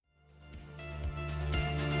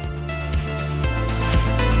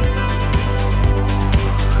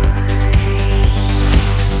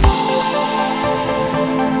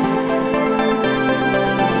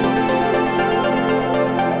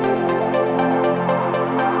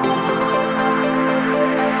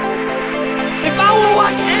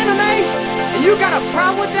you got a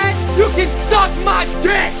problem with that, you can suck my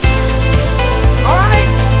dick!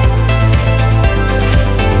 Alright?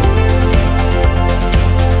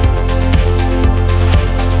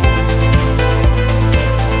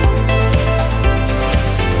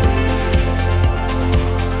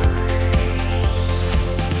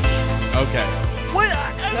 Okay. What?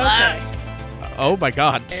 Okay. Oh my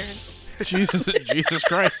God. Aaron. Jesus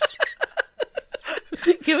Christ.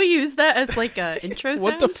 Can we use that as like a intro sound?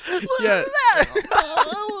 What the? Yeah.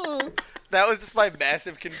 That was just my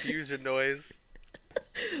massive confusion noise.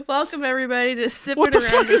 Welcome everybody to Sipping What the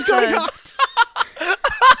Around fuck the is going on? Suds.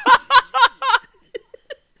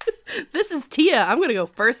 This is Tia. I'm gonna go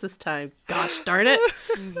first this time. Gosh darn it.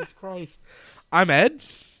 Jesus Christ. I'm Ed.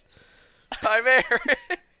 I'm Aaron.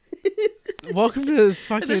 Welcome to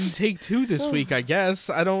fucking take 2 this week, I guess.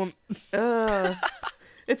 I don't.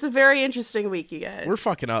 It's a very interesting week, you guys. We're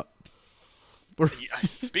fucking up.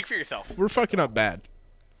 Speak for yourself. We're fucking up bad.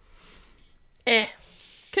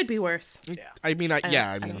 Could be worse. Yeah. I mean, I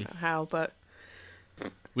I mean, don't know how, but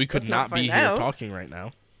we could let's not not be find here out. talking right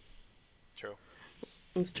now. True.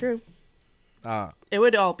 it's true. Uh, It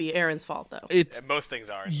would all be Aaron's fault, though. it's And most things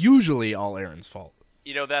are. usually all Aaron's fault.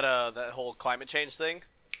 You know that whole climate change thing?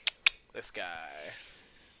 This guy.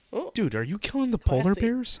 Dude, are you killing the polar Classy.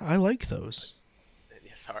 bears? I like those.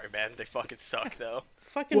 Yeah, sorry, man. They fucking suck, though.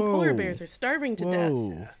 Fucking polar Whoa. bears are starving to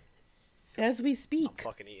Whoa. death as we speak.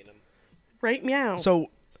 Fucking eating them. Right meow. So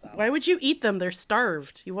Why would you eat them? They're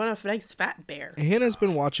starved. You want a nice fat bear. Hannah's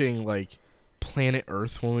been watching like Planet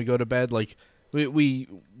Earth when we go to bed. Like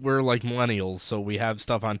we're like millennials, so we have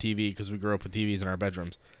stuff on TV because we grew up with TVs in our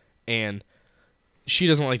bedrooms, and she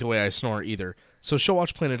doesn't like the way I snore either. So she'll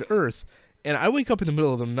watch Planet Earth, and I wake up in the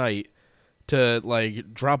middle of the night to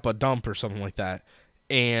like drop a dump or something like that,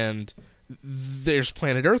 and there's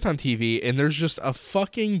Planet Earth on TV, and there's just a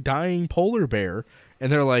fucking dying polar bear,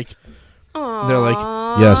 and they're like,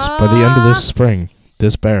 yes, by the end of this spring,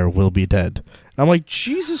 this bear will be dead. And I'm like,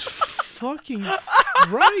 Jesus fucking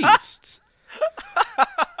Christ.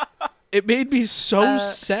 It made me so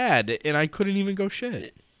sad, and I couldn't even go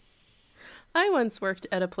shit. I once worked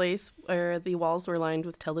at a place where the walls were lined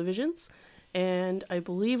with televisions, and I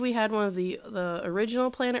believe we had one of the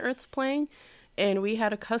original Planet Earths playing, and we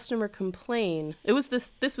had a customer complain. It was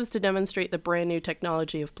this was to demonstrate the brand new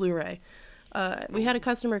technology of Blu-ray. We had a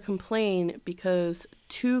customer complain because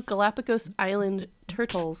 2 Galapagos Island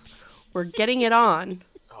turtles were getting it on,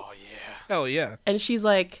 Oh, yeah. Hell yeah. and she's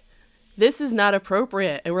like, "This is not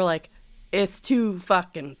appropriate," and we're like, "It's 2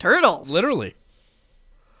 fucking turtles." Literally.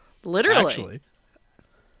 Literally.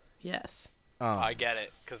 Yes. I get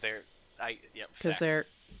it. Because they're... Because sex. they're...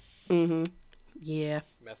 Yeah.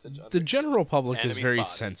 Message The general public is Enemy very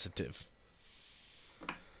spotted. sensitive.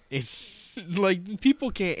 Like,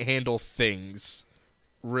 people can't handle things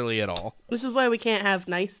really at all. Which is why we can't have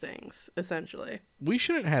nice things, essentially. We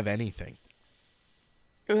shouldn't have anything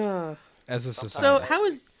Ugh. as a society. So how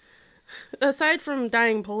is, aside from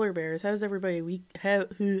dying polar bears, how's everybody week?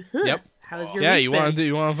 Yep. How's your Yeah, week you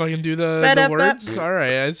been? want to fucking do the Ba-da-ba. words? All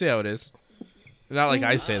right, I see how it is. Not like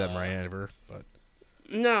I say them right ever, but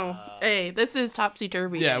No. Hey, this is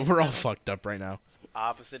topsy-turvy. yeah, day, we're all so- fucked up right now.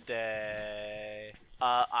 Opposite day.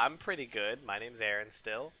 I'm pretty good. My name's Aaron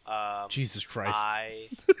still. Jesus Christ.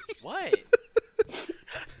 What?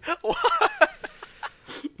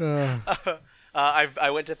 I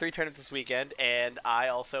went to 3 tournaments this weekend, and I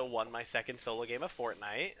also won my second solo game of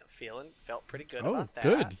Fortnite. Felt pretty good Oh, about that.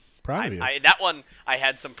 good. Proud of you. That one, I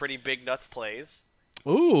had some pretty big nuts plays.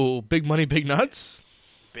 Ooh, big money, big nuts.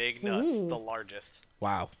 Big nuts, Ooh. the largest.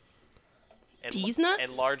 Wow. And, These nuts?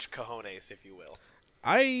 And large cojones, if you will.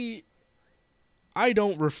 I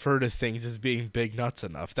don't refer to things as being big nuts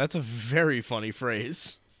enough. That's a very funny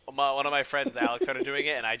phrase. One of my friends, Alex, started doing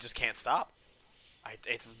it, and I just can't stop.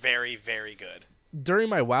 It's very, very good. During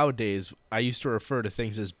my WoW days, I used to refer to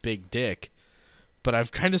things as big dick, but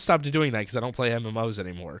I've kind of stopped doing that because I don't play MMOs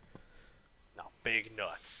anymore. No, big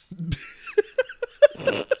nuts.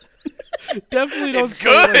 Definitely don't It's say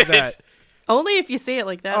it like good. that. Only if you say it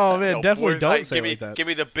like that. Oh though. man, No, definitely boys, don't say give it me, like that. Give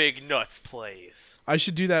me the big nuts, please. I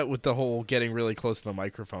should do that with the whole getting really close to the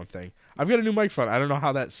microphone thing. I've got a new microphone. I don't know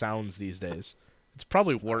how that sounds these days. It's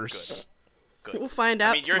probably worse. Good. We'll find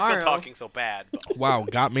out I mean, you're tomorrow. still talking so bad. But Wow,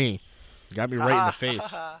 got me. Got me right in the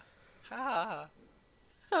face. Ah.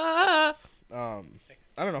 I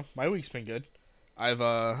don't know. My week's been good. I've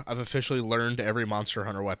officially learned every Monster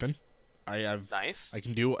Hunter weapon. Nice. I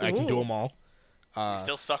can do them all. You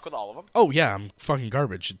still suck with all of them. Oh yeah, I'm fucking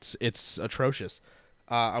garbage. It's atrocious.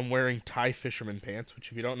 I'm wearing Thai fisherman pants,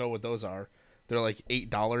 which if you don't know what those are, they're like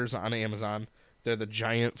 $8 on Amazon. They're the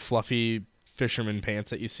giant fluffy fisherman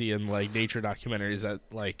pants that you see in like nature documentaries that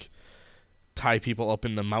like tie people up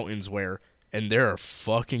in the mountains wear, and they're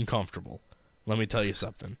fucking comfortable. Let me tell you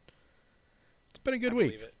something. It's been a good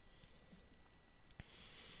week. Believe it.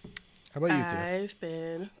 How about you two? I've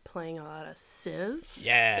been playing a lot of Civ.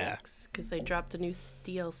 Yeah. Because they dropped a new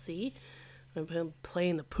DLC. I've been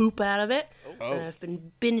playing the poop out of it. Oh. And I've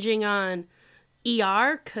been binging on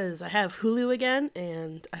ER because I have Hulu again,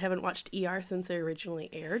 and I haven't watched ER since it originally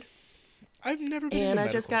aired. I've never been And into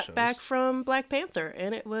I just medical got shows. back from Black Panther,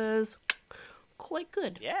 and it was quite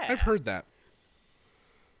good. Yeah. I've heard that.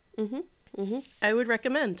 I would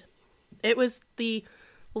recommend. It was the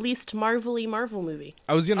least Marvel-y Marvel movie.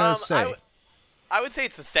 I was gonna say, I would say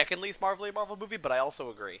it's the second least Marvel movie, but I also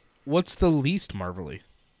agree. what's the least Marvel-y?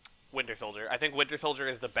 Winter Soldier. I think Winter Soldier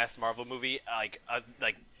is the best Marvel movie, like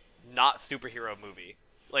not superhero movie.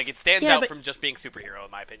 Like it stands Yeah, out but- from just being superhero, in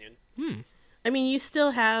my opinion. I mean, you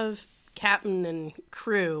still have Captain and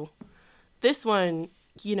crew. This one,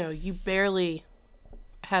 you barely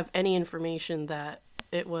have any information that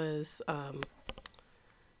it was,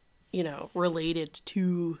 related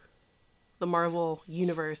to the Marvel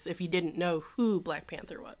universe if you didn't know who Black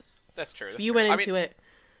Panther was. That's true. If you went into it,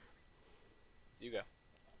 You go.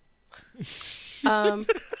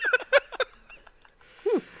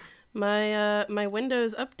 my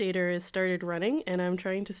Windows updater has started running, and I'm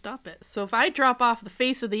trying to stop it. So if I drop off the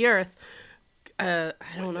face of the earth, I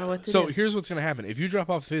don't know what to So do. here's what's gonna happen: if you drop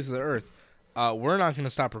off the face of the earth, we're not gonna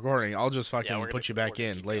stop recording. I'll just fucking we're gonna- put you back we're gonna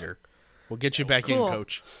in keep later. We'll get you back Cool. in,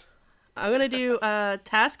 Coach. I'm gonna do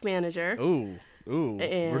Task Manager. Ooh,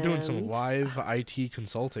 we're doing some And- live IT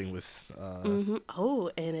consulting with. Oh,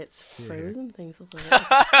 and it's frozen things a little.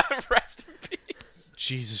 Rest in peace.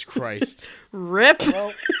 Jesus Christ! Rip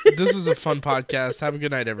This was a fun podcast. Have a good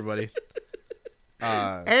night, everybody.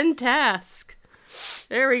 and Task.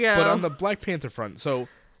 There we go. But on the Black Panther front, so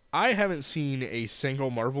I haven't seen a single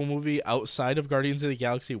Marvel movie outside of Guardians of the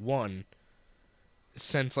Galaxy 1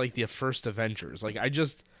 since like the first Avengers. Like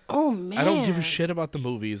oh man, I don't give a shit about the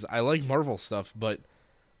movies. I like Marvel stuff, but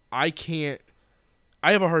I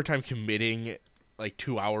have a hard time committing like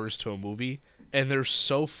 2 hours to a movie, and there's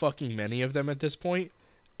so fucking many of them at this point.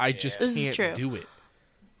 I just This is can't true. do it.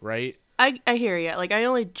 Right? I hear you. Like I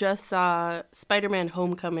only just saw Spider-Man: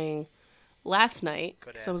 Homecoming last night,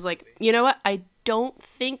 Good so I was ass like, movie. you know what? I don't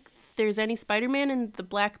think there's any Spider-Man in the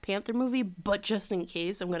Black Panther movie, but just in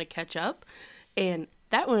case, I'm gonna catch up. And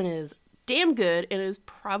that one is damn good, and is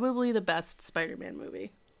probably the best Spider-Man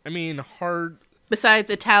movie I mean, hard besides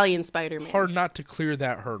Italian Spider-Man. not to clear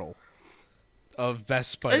that hurdle of best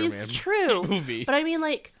Spider-Man It's true, movie. but I mean,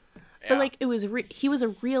 like, Yeah. it was he was a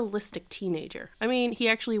realistic teenager. I mean, he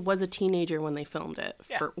actually was a teenager when they filmed it.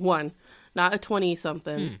 Yeah. For one, not a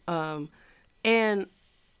 20-something. And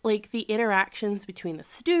like the interactions between the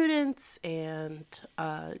students and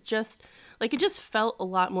just like it just felt a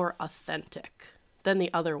lot more authentic than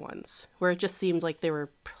the other ones, where it just seemed like they were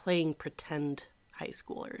playing pretend high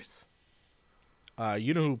schoolers.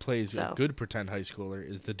 You know who plays a So. good pretend high schooler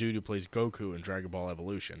is the dude who plays Goku in Dragon Ball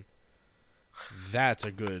Evolution. That's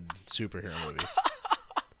a good superhero movie.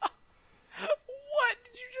 What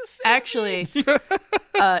did you just say? Actually,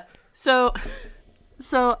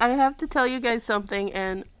 so I have to tell you guys something,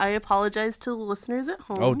 and I apologize to the listeners at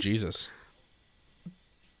home. Oh, Jesus.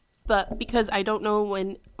 But because I don't know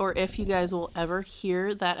when or if you guys will ever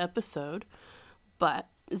hear that episode, but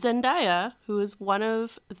Zendaya, who is one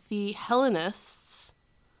of the Hellenists,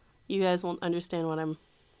 you guys won't understand what I'm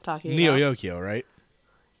talking Neo about. Yokio, right?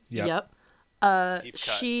 Yep. Deep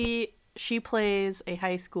cut. She plays a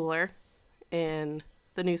high schooler in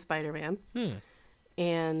the new Spider-Man.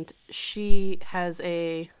 And she has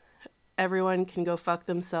everyone can go fuck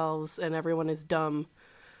themselves and everyone is dumb,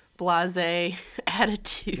 blasé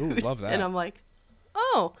attitude. Ooh, love that. And I'm like,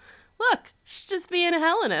 oh, look, she's just being a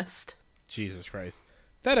Hellenist. Jesus Christ.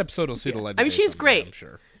 That episode will see the light of I mean, day she's someday, great. I'm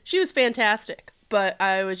sure. She was fantastic, but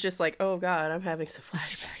I was just like, oh god, I'm having some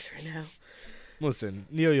flashbacks right now. Listen,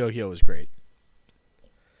 Neo Yokio was great.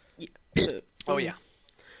 Oh yeah.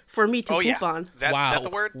 For me to Oh poop yeah. on. Is that the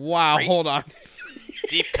word? Wow, Great. hold on.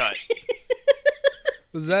 Deep cut.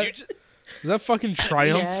 Was that You ju- was that fucking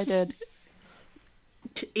Triumph? Yeah, I did.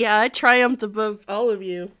 Yeah, I triumphed above all of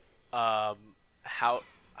you. how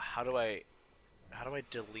do I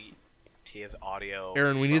delete Tia's audio?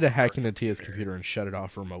 Aaron, we from need to hack her into Tia's computer? computer and shut it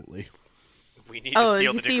off remotely. We need Oh, to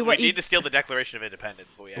steal you the see we what you- need to steal the Declaration of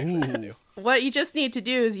Independence. What we actually have to do. What you just need to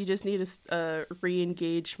do is you just need to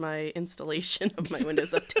re-engage my installation of my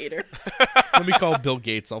Windows Updater. Let me call Bill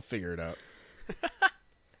Gates. I'll figure it out.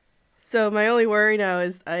 So my only worry now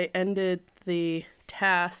is I ended the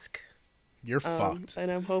task You're fucked.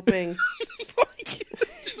 And I'm hoping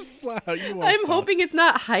Wow, you are I'm fucked. hoping it's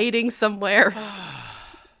not hiding somewhere. I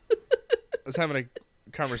was having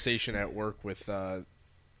a conversation at work with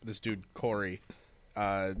this dude Corey.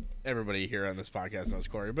 Everybody here on this podcast knows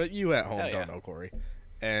Corey, but you at home Oh, yeah. don't know Corey.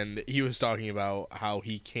 And he was talking about how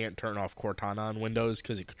he can't turn off Cortana on Windows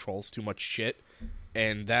because it controls too much shit,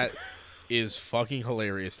 and that is fucking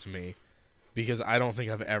hilarious to me because I don't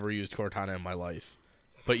think I've ever used Cortana in my life.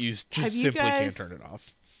 But you just Have you simply can't guys turn it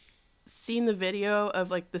off. Seen the video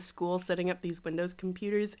of like the school setting up these Windows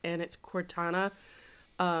computers, and it's Cortana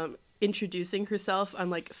introducing herself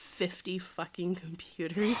on like 50 fucking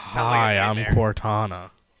computers. Hi, I'm nightmare.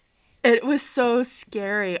 Cortana. It was so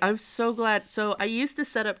scary. I'm so glad. So I used to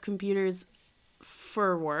set up computers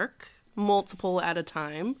for work, multiple at a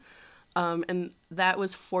time. And that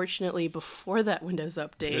was fortunately before that Windows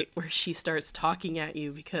update where she starts talking at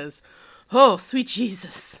you because, oh, sweet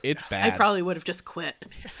Jesus. It's I bad. probably would have just quit.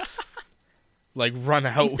 Like run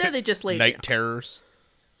out Instead, with they just laid me night off. terrors.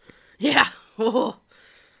 Yeah. Oh.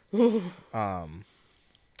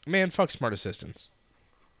 Man, fuck smart assistants.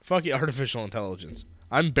 Fuck artificial intelligence.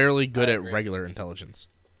 I'm barely good I at agree. regular intelligence.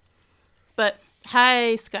 But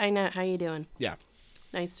hi, Skynet. How you doing? Yeah.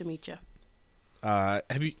 Nice to meet you. Have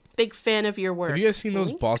you Big fan of your work. have you guys seen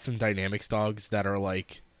those Ooh. Boston Dynamics dogs that are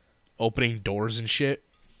like opening doors and shit?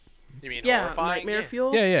 You mean Yeah, horrifying? Nightmare Yeah.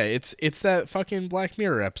 Fuel. Yeah. It's that fucking Black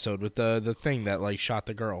Mirror episode with the thing that like shot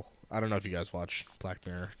the girl. I don't know if you guys watch Black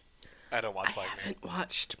Mirror. I don't watch I Black Mirror. haven't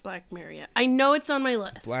watched Black Mirror yet. I know it's on my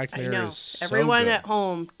list. Black Mirror I know. is so Everyone good. at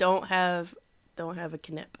home don't have a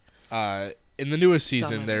knip. In the newest on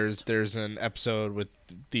season, my there's list. there's an episode with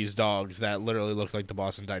these dogs that literally look like the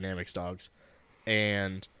Boston Dynamics dogs,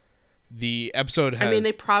 and the episode has I mean,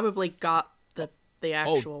 they probably got the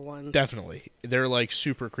actual ones. definitely they're like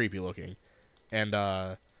super creepy looking, and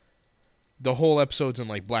the whole episode's in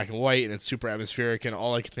like black and white and it's super atmospheric, and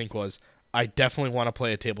all I could think was I definitely want to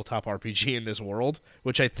play a tabletop RPG in this world,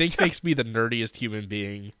 which I think makes me the nerdiest human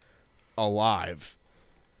being alive,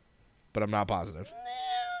 but I'm not positive.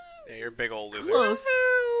 Yeah, you're a big old loser. Close.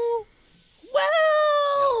 You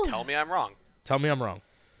Well, know, tell me I'm wrong. Tell me I'm wrong.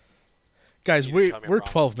 Guys, You didn't tell me I'm we're wrong.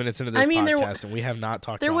 12 minutes into this I mean, podcast and we have not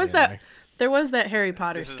talked there about was anime. there was that Harry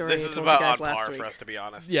Potter This is, story this I is told about you on guys last par week. for us, to be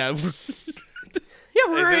honest. Yeah. Yeah,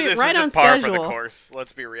 we're This right is on just par for schedule. the course.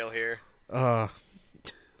 Let's be real here. I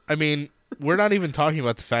mean, we're not even talking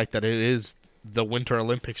about the fact that it is the Winter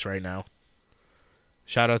Olympics right now.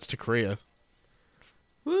 Shoutouts to Korea.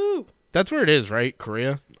 Woo! That's where it is, right?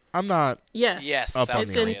 Korea? I'm not. Yes. Yes, Up on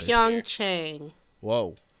It's the in Olympics. Pyeongchang.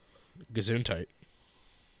 Whoa. Gesundheit.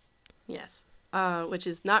 Yes. Which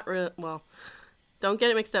is not well. Don't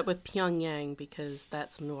get it mixed up with Pyongyang because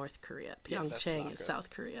that's North Korea. Yeah, that's Pyeongchang not is good. South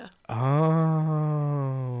Korea.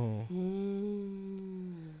 Oh.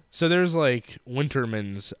 So there's like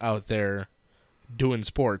wintermans out there doing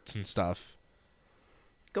sports and stuff.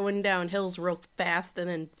 Going down hills real fast and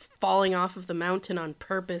then falling off of the mountain on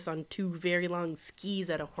purpose on two very long skis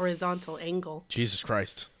at a horizontal angle. Jesus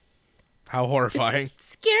Christ. How horrifying.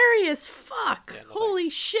 Scary as fuck. Yeah, no Holy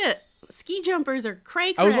shit. Ski jumpers are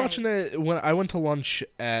cray I was watching it when I went to lunch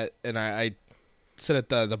and I sit at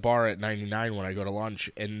the bar at 99 when I go to lunch,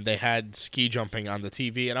 and they had ski jumping on the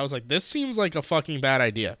TV, and I was like, this seems like a fucking bad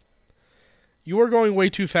idea. You are going way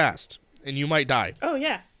too fast, and you might die. Oh,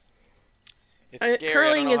 yeah. It's scary. I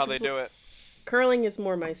curling don't know is how they do it. Curling is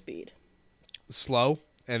more my speed. Slow,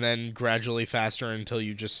 and then gradually faster until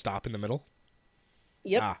you just stop in the middle.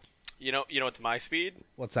 Yep. Ah, You know what's my speed?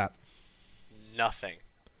 what's that? Nothing.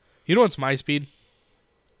 You know what's my speed?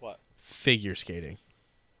 What? Figure skating.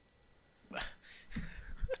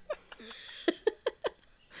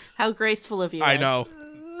 How graceful of you. I Ed. know.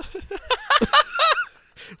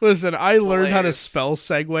 Listen, I learned how to Hilarious. spell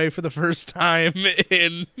segue for the first time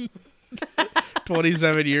in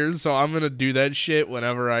 27 years, so I'm going to do that shit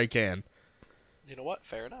whenever I can. You know what?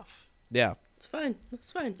 Fair enough. Yeah. It's fine.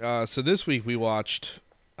 It's fine. So this week we watched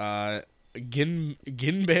Ginban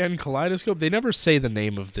Kaleidoscope. They never say the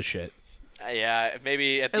name of the shit. Yeah,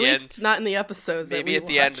 maybe at At the least end. not in the episodes. Maybe that at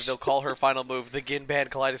we the end watch. they'll call her final move the Ginban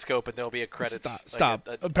Kaleidoscope, and there'll be a credit. Stop.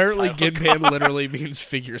 like a Apparently title Ginban literally means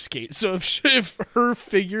figure skate. So if her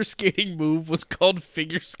figure skating move was called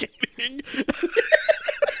figure skating...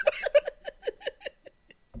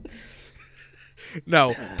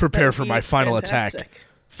 No, prepare That'd for be my final attack. fantastic.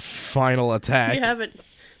 Final attack. You haven't.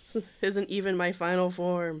 Isn't even my final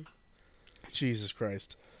form. Jesus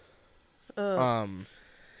Christ.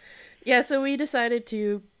 Yeah, so we decided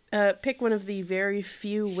to pick one of the very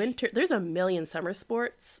few winter. There's a million summer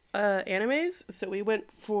sports animes, so we went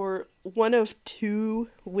for one of two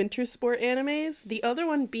winter sport animes. The other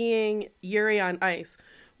one being Yuri on Ice,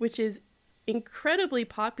 which is incredibly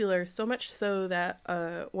popular, so much so that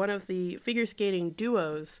one of the figure skating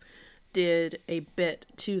duos did a bit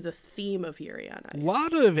to the theme of Yuri on Ice. A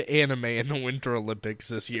lot of anime in the Winter Olympics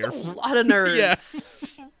this year. A lot of nerds. Yes.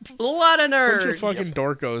 A lot of nerds. Bunch of fucking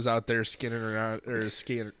dorkos out there skinning around or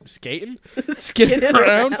skating, Skinning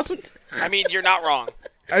around. I mean, you're not wrong.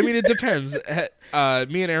 I mean, it depends. Me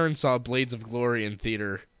and Aaron saw Blades of Glory in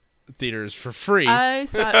theaters for free. I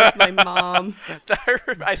saw it with my mom.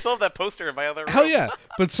 I still have that poster in my other room. Hell yeah!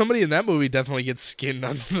 But somebody in that movie definitely gets skinned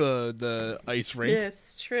on the ice rink.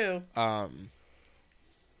 Yes, true.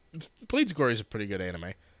 Blades of Glory is a pretty good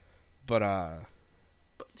anime, but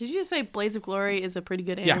Did you just say Blades of Glory is a pretty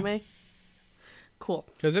good Yeah. anime? Cool.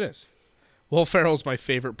 because it is. Will Ferrell's my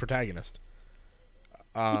favorite protagonist.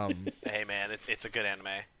 Hey man, it's a good anime.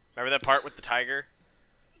 Remember that part with the tiger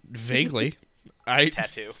Vaguely, I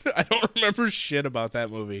tattoo? I don't remember shit about that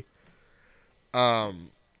movie.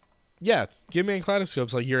 Yeah, give me a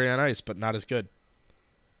Kaleidoscope's like Yuri on Ice, but not as good.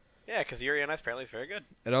 Yeah, because Yuri on Ice apparently is very good.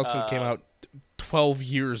 It also came out 12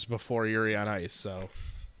 years before Yuri on Ice, so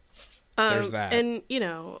there's that. And, you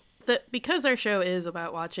know, because our show is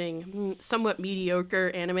about watching somewhat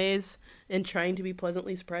mediocre animes and trying to be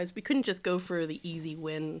pleasantly surprised, we couldn't just go for the easy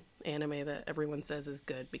win anime that everyone says is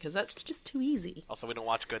good, because that's just too easy. Also, we don't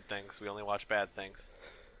watch good things. We only watch bad things.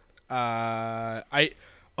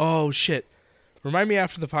 Oh shit. Remind me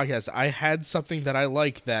after the podcast. I had something that I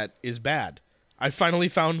like that is bad. I finally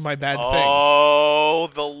found my bad thing. Oh,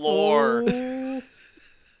 the lore. Oh.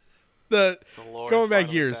 The lore Going is back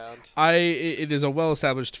finally years, found. it is a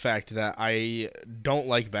well-established fact that I don't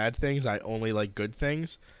like bad things. I only like good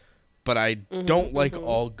things, but I don't like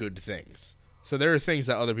all good things. So there are things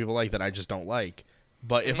that other people like that I just don't like.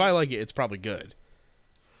 But if I like it, it's probably good.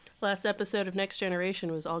 Last episode of Next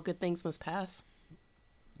Generation was All Good Things Must Pass.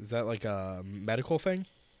 Is that like a medical thing?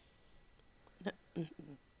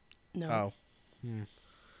 No. Oh.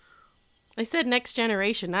 I said Next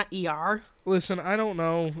Generation, not ER. Listen, I don't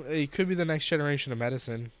know. It could be the next generation of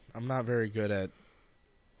medicine. I'm not very good at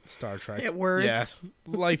Star Trek. At words. Yeah.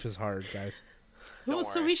 Life is hard, guys. Don't Well,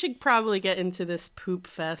 so worry. we should probably get into this poop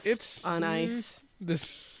fest It's on ice.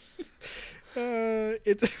 This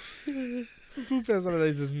it's Poop Fest on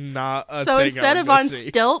Ice is not a So thing instead I of wanna on see.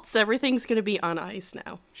 stilts, everything's going to be on ice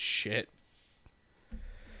now. Shit.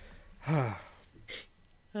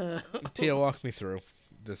 Tia, walk me through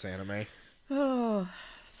this anime. Oh,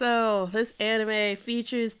 so this anime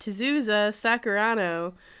features Tezuza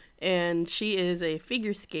Sakurano, and she is a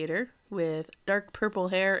figure skater with dark purple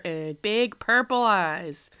hair and big purple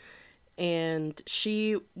eyes. And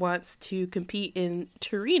she wants to compete in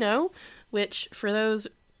Torino, which, for those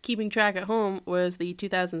keeping track at home, was the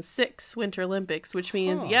 2006 Winter Olympics, which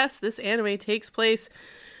means, yes, this anime takes place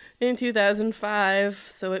in 2005,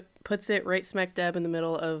 so it puts it right smack dab in the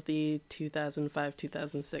middle of the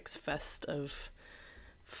 2005-2006 fest of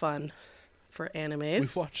fun for animes.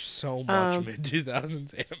 We've watched so much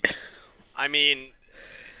mid-2000s anime. I mean,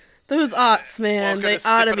 Those aughts, man, welcome they to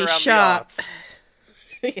ought to sipping be around the shot.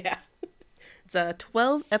 aughts. Yeah. It's a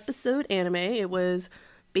 12-episode anime. It was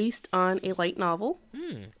based on a light novel,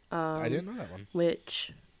 I didn't know that one.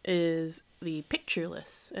 which is the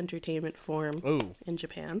pictureless entertainment form Oh, in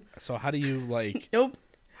Japan. so how do you Nope.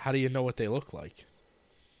 how do you know what they look like?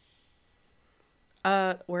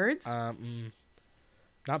 Words?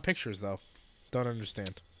 Not pictures though. Don't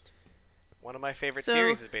understand. One of my favorite So-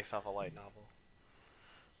 series is based off a light novel.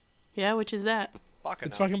 Yeah, which is that? Baccano.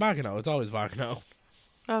 It's fucking Baccano. It's always Baccano.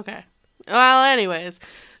 Okay. Well, anyways.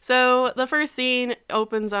 So the first scene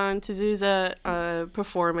opens on Tezuza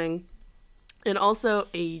performing, and also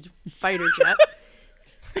a fighter jet.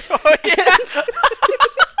 Oh, yeah.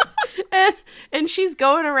 and she's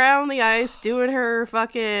going around the ice doing her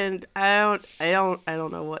fucking I don't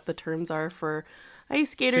know what the terms are for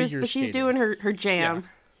ice skaters, Figure but she's skating. doing her jam.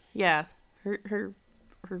 Yeah. Her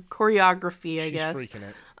choreography, I She's guess. freaking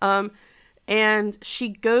it. And she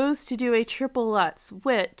goes to do a triple Lutz,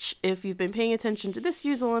 which, if you've been paying attention to this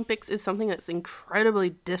year's Olympics, is something that's incredibly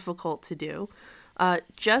difficult to do.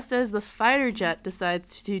 Just as the fighter jet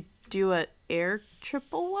decides to do an air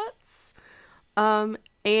triple Lutz,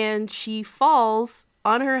 and she falls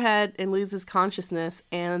on her head and loses consciousness,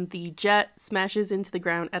 and the jet smashes into the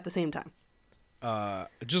ground at the same time.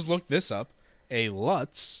 Just look this up. A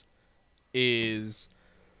Lutz is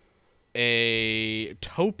a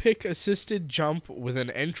toe pick assisted jump with an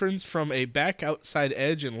entrance from a back outside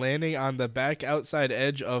edge and landing on the back outside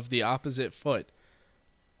edge of the opposite foot.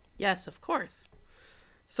 Yes, of course.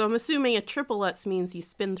 So I'm assuming a triple Lutz means you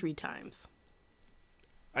spin 3 times.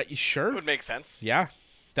 Sure. Would make sense. Yeah.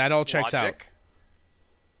 That all checks out. Logic.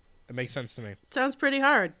 It makes sense to me. Sounds pretty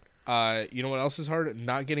hard. You know what else is hard?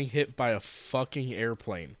 Not getting hit by a fucking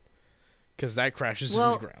airplane. Because that crashes into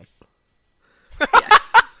the ground.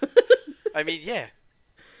 I mean, yeah.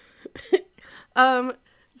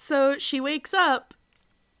 So she wakes up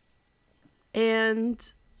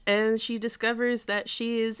and she discovers that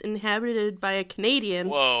she is inhabited by a Canadian.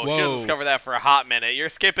 Whoa, she Whoa. doesn't discover that for a hot minute. You're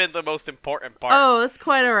skipping the most important part. Oh, that's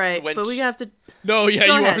quite all right. When But we she- have to. No, yeah,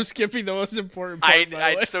 Go you ahead. are skipping the most important part,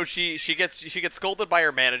 by the way. So she gets scolded by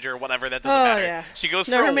her manager, whatever, that doesn't Oh matter. yeah. She goes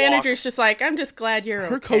No, for her a manager's just like, I'm just glad you're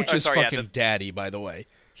Her okay. coach is sorry, yeah, fucking daddy, by the way.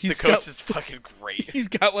 walk. The coach is fucking great. He's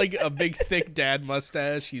got like a big thick dad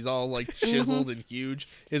mustache. He's all like chiseled and huge.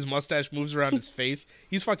 His mustache moves around his face.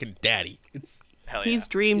 He's fucking daddy. It's Hell yeah. He's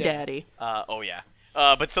Dream Daddy. Oh yeah.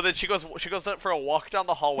 But so then she goes for a walk down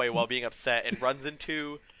the hallway while being upset and runs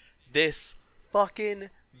into this fucking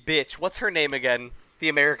bitch. What's her name again? The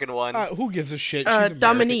American one. who gives a shit? She's American.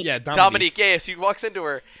 Dominique. Yeah, Dominique. Yeah, she walks into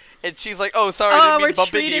her and she's like, "Oh, sorry, Oh, I didn't mean we're to bump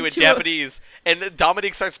into treated you in to a- Japanese." And then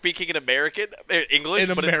Dominique starts speaking in English,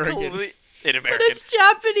 In but American. it's clearly in But American. it's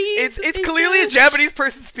Japanese. It's clearly a English. Japanese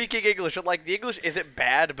person speaking English. And, like, the English isn't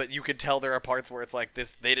bad, but you can tell there are parts where it's like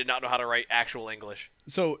this. They did not know how to write actual English.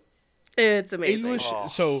 So It's amazing. English. Oh.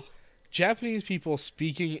 So Japanese people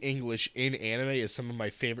speaking English in anime is some of my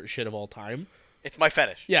favorite shit of all time. It's my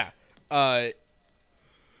fetish. Yeah.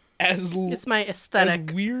 It's my As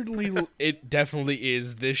aesthetic. weirdly, it definitely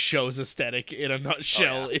is. This show's aesthetic in a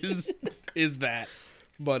nutshell is that.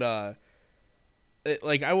 But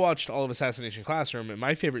I watched all of Assassination Classroom, and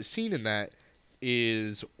my favorite scene in that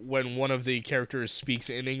is when one of the characters speaks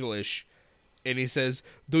in English, and he says,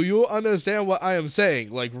 "Do you understand what I am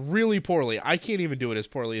saying?" Like really poorly. I can't even do it as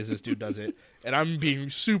poorly as this dude does it, and I'm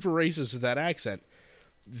being super racist with that accent.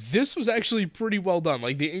 This was actually pretty well done.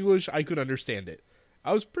 Like the English, I could understand it.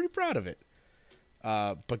 I was pretty proud of it.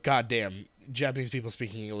 But goddamn, Japanese people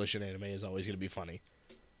speaking English in anime is always going to be funny.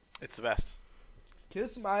 It's the best.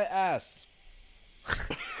 Kiss my ass.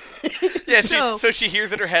 Yeah, So- so she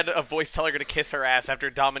hears in her head a voice telling her to kiss her ass after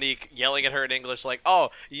Dominique yelling at her in English like, "Oh,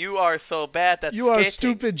 you are so bad that You are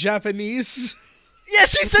stupid Japanese. Yeah,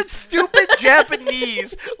 she said stupid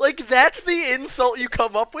Japanese. Like, that's the insult you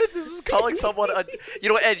come up with? This is calling someone a... You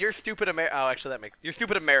know what, Ed, you're stupid America. Oh, actually, you're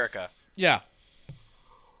stupid America. Yeah.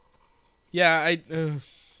 Yeah,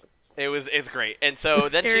 It's great. And so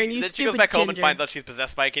then Aaron, she you goes stupid back home and ginger. finds out she's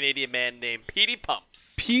possessed by a Canadian man named Petey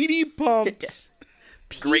Pumps. Petey Pumps.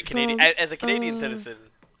 Great Canadian. Pumps. As a Canadian citizen,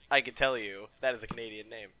 I can tell you that is a Canadian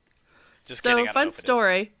name. Just So, kidding. I don't know fun if it is.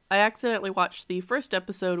 story. I accidentally watched the first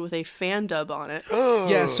episode with a fan dub on it.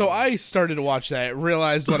 Yeah, so I started to watch that,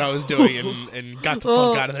 realized what I was doing, and got the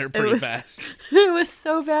fuck out of there pretty fast. It was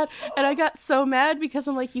so bad, and I got so mad because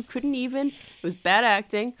I'm like, you couldn't even. It was bad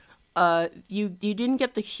acting. You didn't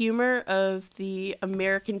get the humor of the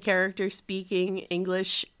American character speaking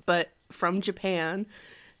English, but from Japan,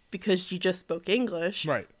 because you just spoke English.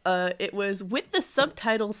 Right. It was with the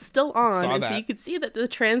subtitles still on, Saw and so that. you could see that the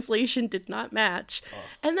translation did not match.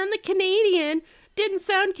 And then the Canadian didn't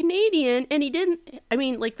sound Canadian, and he didn't. I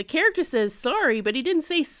mean, like the character says sorry, but he didn't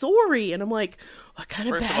say sorry, and I'm like, what kind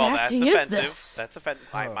of First bad of all, that's acting is offensive. this? That's offensive.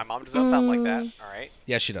 My mom does not sound like that. All right.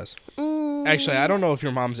 Yeah, she does. Actually, I don't know if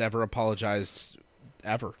your mom's ever apologized,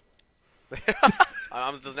 ever. My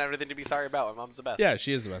mom doesn't have anything to be sorry about. My mom's the best. Yeah,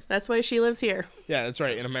 she is the best. That's why she lives here. Yeah, that's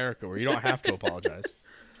right, in America, where you don't have to apologize.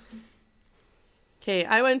 Okay,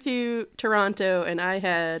 I went to Toronto and I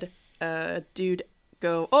had a dude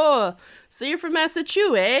go, "Oh, so you're from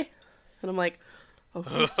Massachusetts, eh?" And I'm like, "Oh,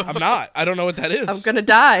 please don't. I'm not. I don't know what that is. I'm gonna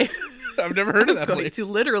die. I've never heard of I'm that going place. to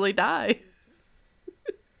literally die."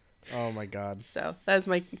 Oh my god. So that is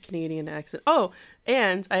my Canadian accent. Oh,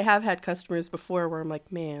 and I have had customers before where I'm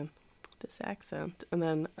like, "Man, this accent," and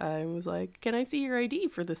then I was like, "Can I see your ID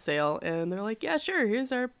for the sale?" And they're like, "Yeah, sure.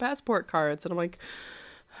 Here's our passport cards." And I'm like,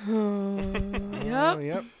 Oh, "Yep,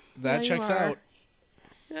 yep. there That you checks are. out.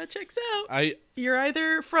 That checks out. I You're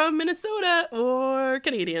either from Minnesota or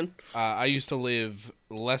Canadian." I used to live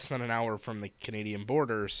less than an hour from the Canadian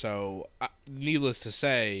border, so needless to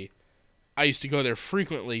say, I used to go there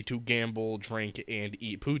frequently to gamble, drink, and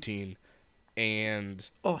eat poutine. And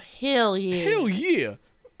Oh, hell yeah. hell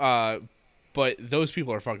yeah! But those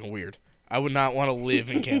people are fucking weird. I would not want to live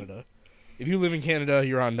in Canada. If you live in Canada,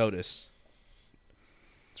 you're on notice.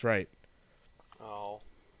 That's right. Oh.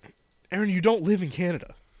 Aaron, you don't live in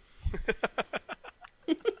Canada.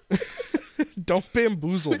 Don't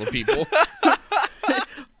bamboozle the people.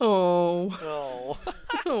 Oh.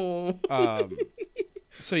 Oh. Oh.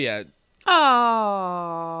 So yeah,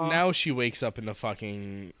 Oh. now she wakes up in the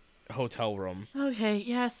fucking hotel room. Okay,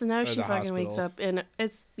 yeah, so now she the fucking wakes hospital. up and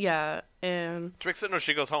it's and Twixit, no,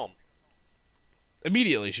 she goes home.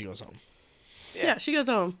 Immediately she goes home. yeah, she goes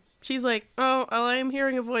home. She's like, "Oh, I am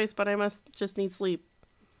hearing a voice, but I must just need sleep."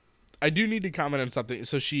 I do need to comment on something.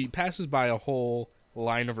 So she passes by a whole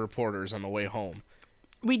line of reporters on the way home.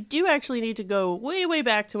 We do actually need to go way, way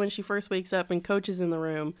back to when she first wakes up and Coach is in the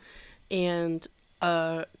room, and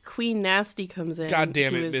Queen Nasty comes in. God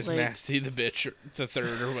damn who it, is Miss like, Nasty, the bitch, or the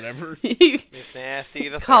third, or whatever. Miss Nasty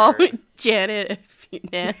the Call third. Janet if you're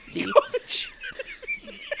nasty.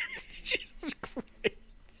 Jesus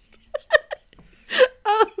Christ.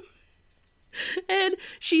 And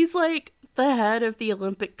she's like the head of the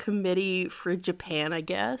Olympic Committee for Japan, I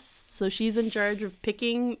guess. So she's in charge of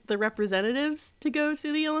picking the representatives to go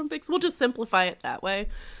to the Olympics. We'll just simplify it that way.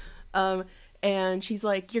 And she's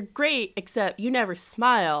like, "You're great, except you never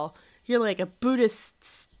smile. You're like a Buddhist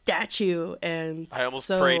statue." And I almost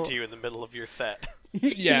so, prayed to you in the middle of your set.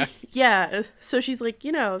 Yeah. Yeah. So she's like,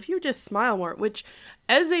 if you just smile more, which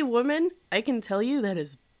as a woman, I can tell you that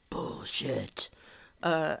is bullshit.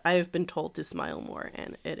 I have been told to smile more,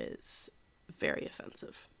 and it is very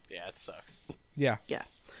offensive. Yeah, it sucks. Yeah. Yeah.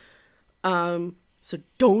 So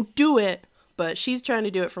don't do it. But she's trying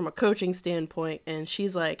to do it from a coaching standpoint, and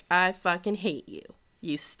she's like, "I fucking hate you,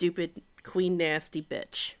 you stupid Queen Nasty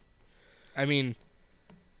bitch." I mean,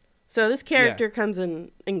 So this character comes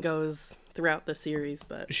in and goes throughout the series,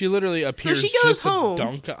 but she literally appears she goes just home. to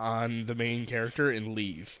dunk on the main character and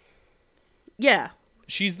leave. yeah,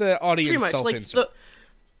 She's the pretty audience much like self-insert.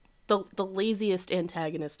 the laziest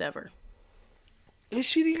antagonist ever. Is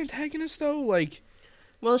she the antagonist, though? Like,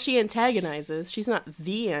 Well, she antagonizes. She's not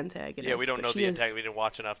the antagonist. Yeah, we don't but know she the is- antagonist. We didn't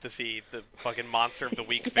watch enough to see the fucking Monster of the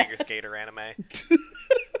Week figure skater anime.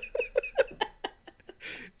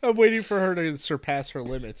 I'm waiting for her to surpass her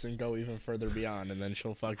limits and go even further beyond, and then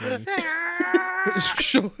she'll fucking...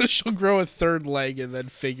 she'll grow a third leg and then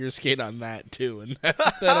figure skate on that, too, and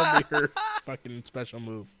that'll be her fucking special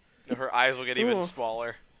move. Her eyes will get even Ooh.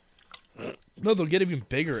 smaller. No, they'll get even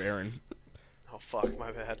bigger, Aaron. Oh fuck,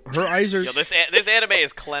 my bad. Her eyes are... Yo, this anime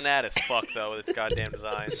is Clannad as fuck though with its goddamn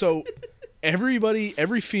design. So, every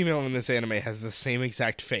female in this anime has the same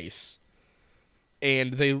exact face.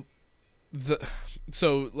 And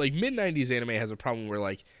so, like, mid-90s anime has a problem where,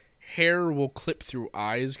 like, hair will clip through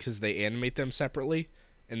eyes because they animate them separately,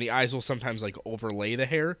 and the eyes will sometimes, like, overlay the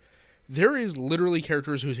hair. There is literally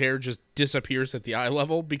characters whose hair just disappears at the eye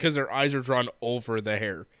level because their eyes are drawn over the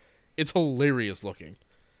hair. It's hilarious looking.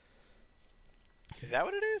 Is that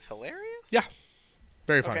what it is? Hilarious? Yeah.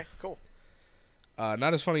 Very funny. Okay, cool.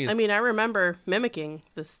 Not as funny as... I mean, I remember mimicking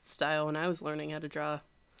this style when I was learning how to draw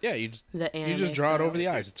yeah, you the anime. just draw it over the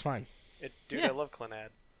styles. eyes. It's fine. Dude, Yeah. I love Clannad.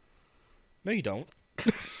 No, you don't.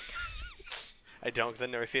 I don't because I've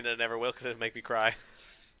never seen it and never will because it make me cry.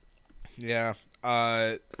 Yeah.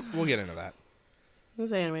 We'll get into that.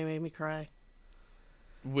 This anime made me cry.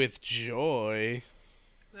 With joy.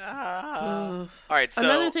 Ugh. Alright, so...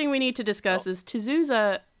 Another thing we need to discuss is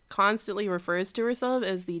Tezuza constantly refers to herself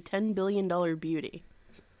as the $10 billion beauty.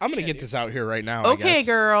 I'm gonna get this out here right now. I Okay, guess.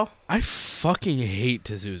 girl. I fucking hate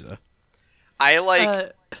Tezuza. I like... Uh,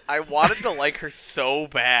 I wanted to like her so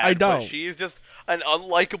bad. I don't. But she's just an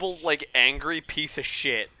unlikable, like, angry piece of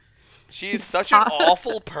shit. She's such an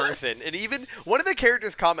awful person. And even one of the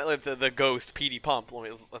characters comment, like the ghost, Petey Pump.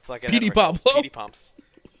 Let's not get ahead of Petey ourselves. Pablo. Petey Pumps.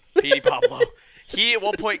 Petey Pablo. He at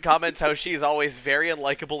one point comments how she's always very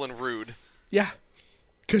unlikable and rude. Yeah,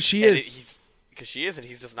 because she And is. because she is, and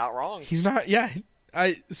he's just not wrong. He's not. Yeah.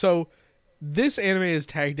 So this anime is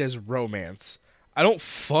tagged as romance. I don't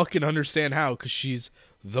fucking understand how, because she's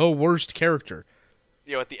the worst character.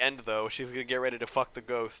 You know, at the end though, she's gonna get ready to fuck the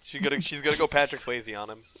ghost. She's gonna go Patrick Swayze on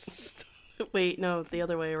him. wait, no, the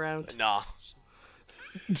other way around. Nah.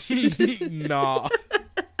 Nah.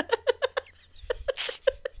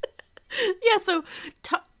 Yeah, so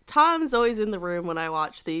Tom's always in the room when I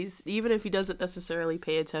watch these, even if he doesn't necessarily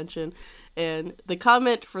pay attention. And the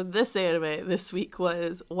comment for this anime this week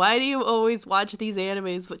was, "Why do you always watch these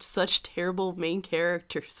animes with such terrible main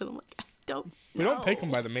characters?" And I'm like, I don't We don't pick know.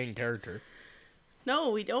 him by the main character. No,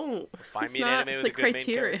 we don't. Find It's me an not anime with the a good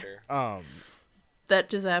criteria. main character. That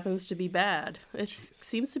just happens to be bad. It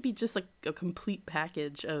seems to be just like a complete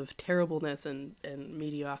package of terribleness and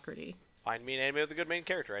mediocrity. Find me an anime with a good main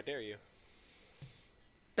character. I dare you.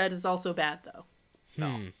 That is also bad, though.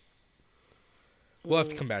 No. We'll have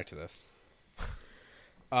to come back to this.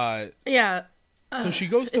 Yeah. So she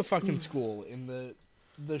goes to fucking school, and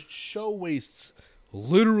the show wastes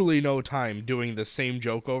literally no time doing the same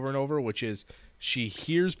joke over and over, which is she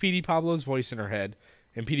hears Petey Pablo's voice in her head,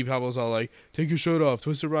 and Petey Pablo's all like, "Take your shirt off,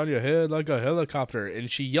 twist it around your head like a helicopter,"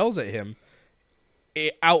 and she yells at him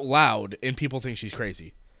out loud, and people think she's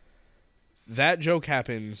crazy. That joke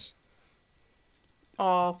happens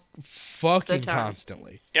All fucking the time.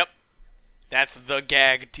 constantly. Yep. That's the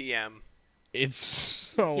gag TM. It's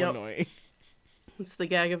so Yep. annoying. It's the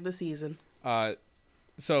gag of the season.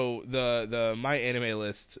 So the My Anime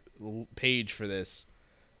List page for this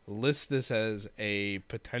lists this as a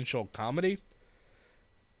potential comedy,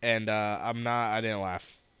 and I didn't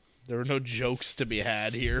laugh. There were no jokes to be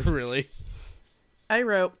had here, really. I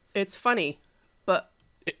wrote, it's funny, but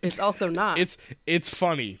it's also not. It's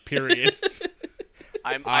funny, period.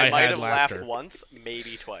 I I might had have laughter. laughed once,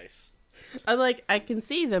 maybe twice. I'm like, I can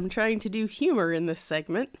see them trying to do humor in this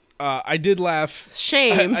segment. I did laugh.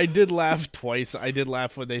 Shame. I did laugh twice. I did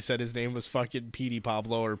laugh when they said his name was fucking Petey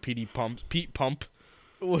Pablo or Petey Pump. Pete Pump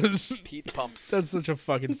was. Pete Pumps. That's such a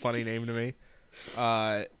fucking funny name to me.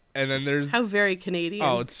 And then there's. How very Canadian.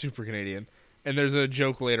 Oh, it's super Canadian. And there's a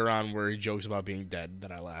joke later on where he jokes about being dead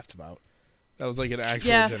that I laughed about. That was like an actual.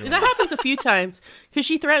 yeah, genuine- that happens a few times because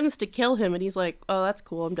she threatens to kill him, and he's like, "Oh, that's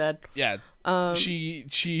cool, I'm dead." Yeah.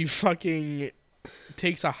 She fucking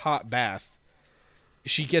takes a hot bath.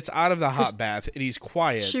 She gets out of the hot bath and he's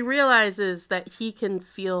quiet. She realizes that he can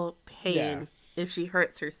feel pain Yeah. if she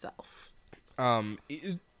hurts herself.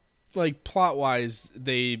 Like plot wise,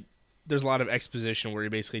 there's a lot of exposition where he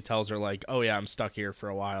basically tells her like, "Oh yeah, I'm stuck here for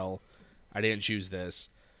a while. I didn't choose this."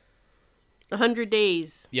 100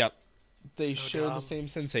 days. Yep. They So share the dumb. same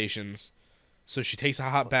sensations. So she takes a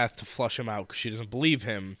hot bath to flush him out because she doesn't believe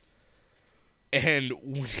him. And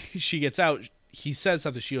when she gets out, he says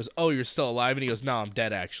something. She goes, "Oh, you're still alive?" And he goes, "No, I'm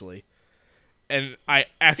dead, actually." And I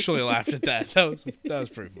actually laughed at that. That was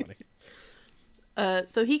pretty funny.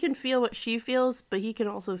 So he can feel what she feels, but he can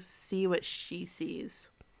also see what she sees.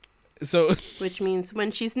 So Which means when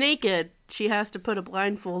she's naked, she has to put a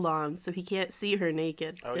blindfold on so he can't see her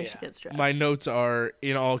naked Oh, if yeah. she gets dressed. my notes are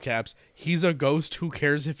in all caps. He's a ghost. Who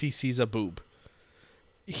cares if he sees a boob?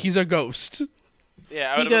 He's a ghost.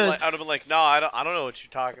 Yeah, He goes- I would have been like, no, I don't know what you're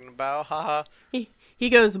talking about. Haha. He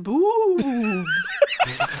goes, boobs.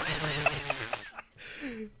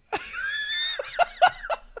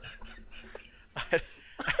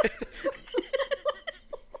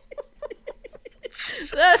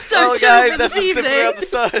 That's our Oh, show guys, for that's this the zipper around evening. the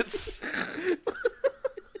studs.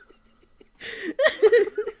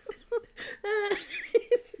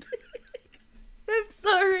 I'm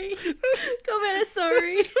sorry. Come in,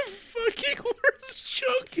 sorry. That's the fucking worst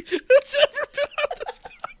joke that's ever been on this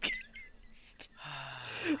podcast.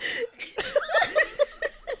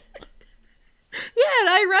 Yeah, and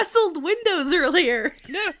I wrestled windows earlier.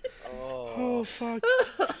 Yeah. Oh, Oh fuck.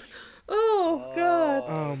 Oh, God.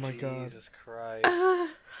 Oh, my God. Jesus Christ.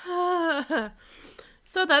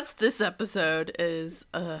 So that's this episode is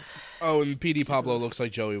Oh, and Petey Pablo looks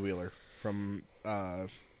like Joey Wheeler from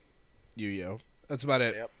Yu-Gi-Oh. That's about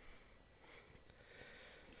it.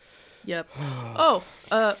 Yep.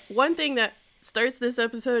 Yep. One thing that starts this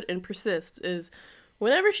episode and persists is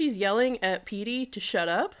whenever she's yelling at Petey to shut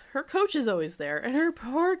up, her coach is always there, and her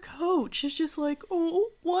poor coach is just like, "Oh,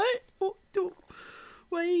 what?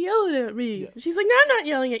 Why are you yelling at me?" She's like, "No, I'm not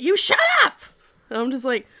yelling at you. Shut up!" And I'm just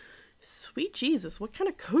like, sweet Jesus, what kind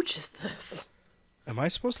of coach is this? Am I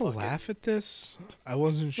supposed to laugh at this? I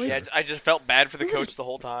wasn't sure. Yeah, I just felt bad for the coach the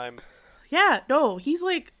whole time. Yeah, no, he's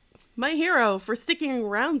like my hero for sticking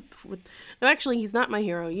around with. No, actually, he's not my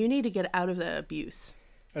hero. You need to get out of that abuse.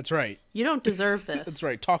 That's right. You don't deserve this. That's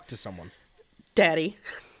right. Talk to someone. Daddy.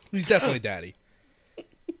 He's definitely daddy.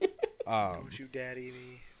 Don't you daddy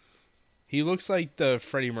me. He looks like the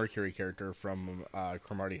Freddie Mercury character from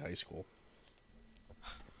Cromartie High School.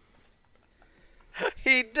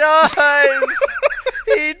 He does!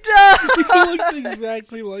 He does! He looks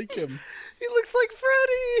exactly like him. He looks like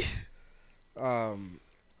Freddy!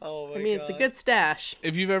 Oh my I mean, God. it's a good stash.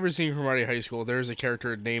 If you've ever seen Cromartie High School, there's a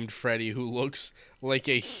character named Freddie who looks like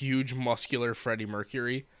a huge, muscular Freddie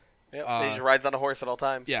Mercury. Yep, he just rides on a horse at all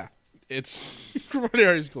times. Yeah, it's Cromartie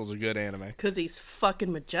High School's a good anime. Because he's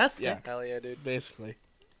fucking majestic. Yeah. Hell yeah, dude. Basically.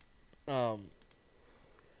 But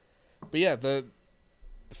yeah, the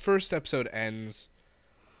first episode ends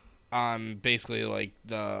on basically like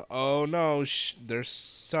the oh no, they're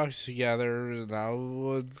stuck together now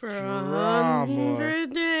with For drama.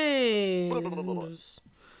 100 days.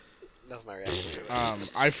 That's my reaction to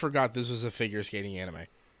it. I forgot this was a figure skating anime.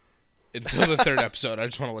 until the third episode. I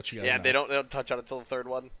just want to let you guys Yeah, know. they don't touch on it until the third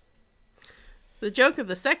one. The joke of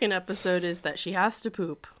the second episode is that she has to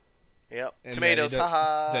poop. Yep. And Tomatoes,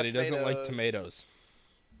 haha. That he doesn't like tomatoes.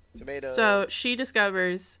 Tomatoes. So she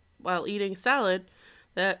discovers while eating salad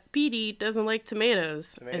that Petey doesn't like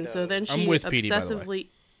tomatoes. And so then I'm she with Petey, by the way. obsessively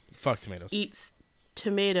Fuck tomatoes. eats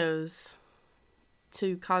tomatoes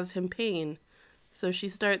to cause him pain. So she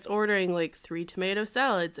starts ordering like 3 tomato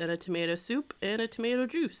salads and a tomato soup and a tomato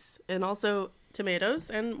juice and also tomatoes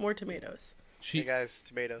and more tomatoes. Hey guys,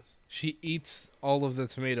 tomatoes. She eats all of the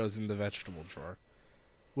tomatoes in the vegetable drawer,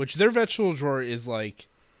 which their vegetable drawer is like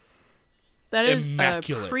That is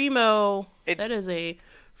immaculate. a primo. It's- That is a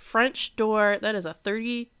French door. That is a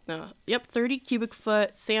 30 cubic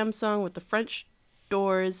foot Samsung with the French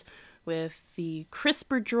doors with the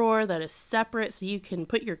crisper drawer that is separate so you can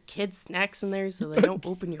put your kids' snacks in there so they don't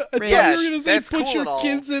open your fridge. Yeah, You were gonna say that's put cool your and all.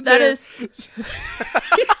 kids in That there. is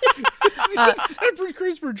Separate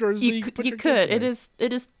CRISPR drawers. So you can put you your could. kids in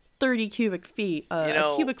It is 30 cubic feet. You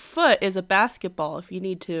know- A cubic foot is a basketball, if you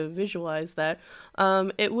need to visualize that.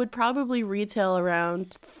 It would probably retail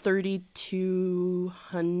around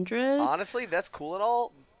 3,200. Honestly, that's cool and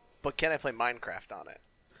all, but can I play Minecraft on it?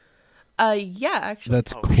 Yeah, actually.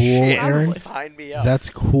 That's Oh, cool, shit. Aaron. Sign me up. That's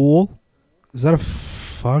cool. Is that a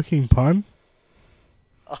fucking pun?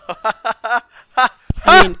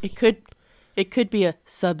 I mean, it could be a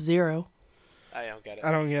Sub-Zero. I don't get it.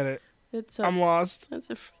 I don't get it. It's I'm lost. that's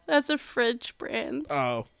a fridge brand.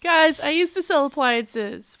 Oh, Guys, I used to sell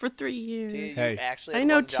appliances for 3 years. Dude, Hey. you actually I had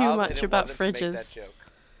know one too job, much and it about wasn't to make fridges. that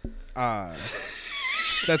joke.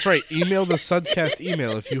 that's right. Email the Sudscast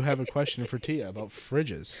email if you have a question for Tia about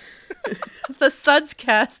fridges. The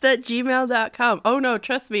sudscast@gmail.com. Oh no,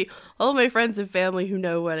 trust me. All my friends and family who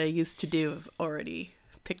know what I used to do have already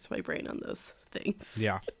picked my brain on those things.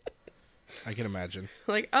 Yeah, I can imagine.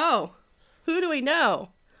 Like, oh, who do we know?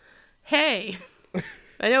 Hey,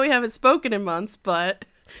 I know we haven't spoken in months, but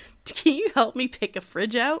can you help me pick a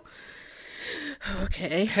fridge out?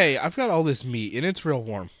 Okay. Hey, I've got all this meat and it's real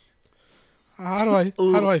warm. How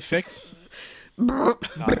do I fix? Not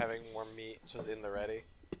having more meat just in the ready.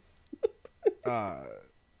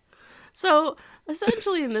 So,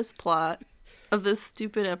 essentially, in this plot of this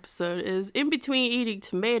stupid episode is in between eating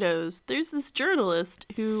tomatoes, there's this journalist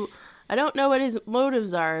who I don't know what his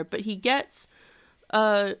motives are, but he gets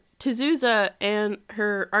Tizuza and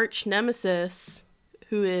her arch nemesis,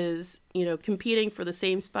 who is, competing for the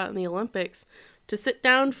same spot in the Olympics, to sit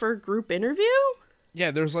down for a group interview.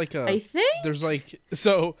 Yeah, there's like a. I think? There's like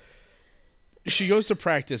so. She goes to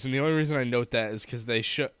practice, and the only reason I note that is because they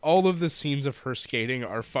show all of the scenes of her skating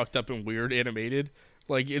are fucked up and weird animated.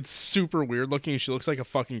 Like it's super weird looking. She looks like a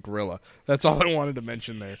fucking gorilla. That's all I wanted to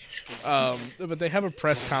mention there. But they have a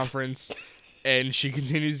press conference, and she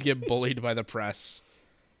continues to get bullied by the press.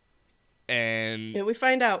 And Yeah, we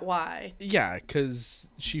find out why. yeah, because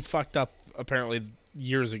she fucked up apparently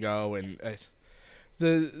years ago, and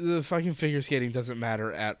the fucking figure skating doesn't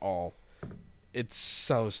matter at all. It's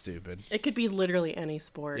so stupid. It could be literally any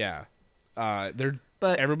sport. Yeah,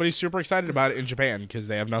 But everybody's super excited about it in Japan because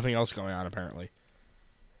they have nothing else going on apparently.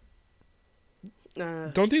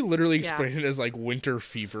 Don't they literally explain it as like winter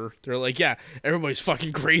fever? They're like, yeah, everybody's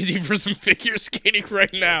fucking crazy for some figure skating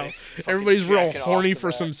right now. Everybody's real jacking off horny to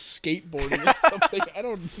for that. some skateboarding or something. I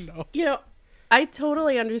don't know. I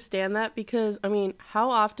totally understand that because, I mean, how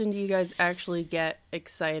often do you guys actually get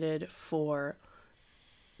excited for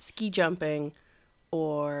ski jumping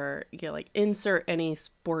or, like, insert any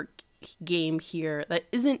sport game here that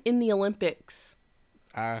isn't in the Olympics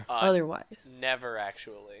otherwise? Never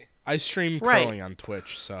actually. I stream Right. curling on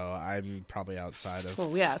Twitch, so I'm probably outside of.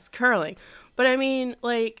 Well, yes, curling. But, I mean,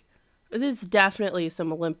 like, there's definitely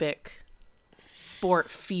some Olympic sport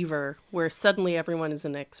fever where suddenly everyone is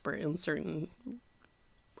an expert in certain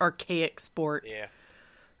archaic sport. Yeah.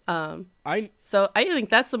 So I think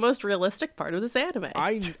that's the most realistic part of this anime.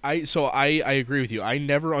 I agree with you. I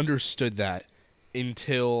never understood that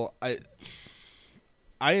until I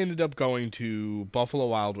ended up going to Buffalo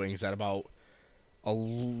Wild Wings at about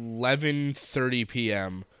 11:30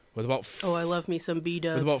 p.m. with about Oh, I love me some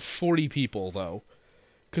B-dubs. with about 40 people though,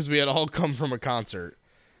 because we had all come from a concert.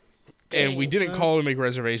 And we Dang, didn't son. call to make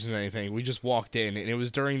reservations or anything. We just walked in, and it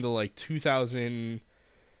was during the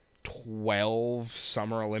 2012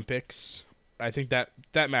 Summer Olympics. I think that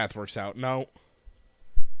math works out. No.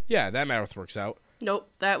 Yeah, that math works out. Nope,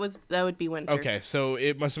 that would be winter. Okay, so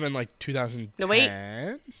it must have been 2010. No, wait.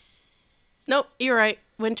 Nope, you're right.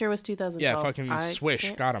 Winter was 2012. Yeah, fucking swish,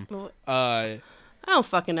 can't- got him. I don't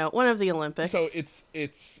fucking know. One of the Olympics. So it's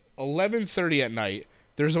 11:30 at night.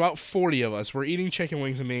 There's about 40 of us. We're eating chicken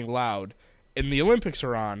wings and being loud, and the Olympics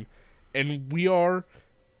are on, and we are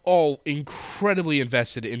all incredibly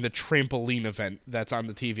invested in the trampoline event that's on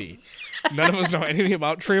the TV. None of us know anything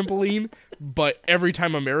about trampoline, but every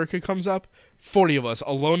time America comes up, 40 of us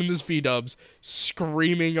alone in this B-dubs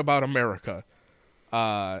screaming about America.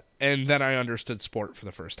 And then I understood sport for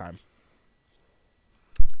the first time.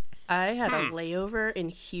 I had a layover in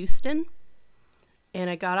Houston, and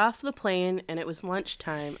I got off the plane, and it was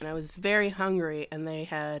lunchtime, and I was very hungry, and they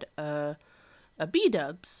had a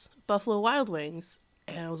B-dubs, Buffalo Wild Wings,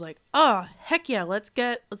 and I was like, oh, heck yeah, let's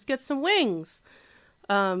get some wings,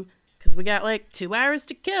 because we got like 2 hours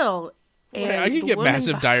to kill. And I can get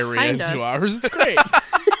massive diarrhea in 2 hours. It's great.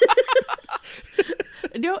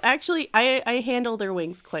 No, actually, I handle their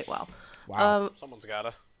wings quite well. Wow. Someone's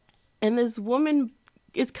gotta. And this woman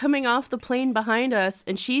is coming off the plane behind us,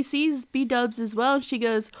 and she sees B-dubs as well, and she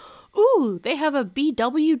goes, ooh, they have a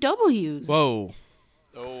BWWs. Whoa.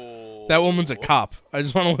 Oh. That woman's a cop. I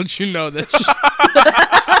just want to let you know that.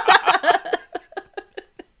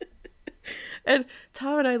 And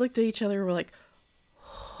Tom and I looked at each other and we're like,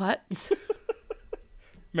 what?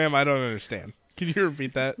 Ma'am, I don't understand. Can you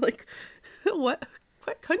repeat that? Like, what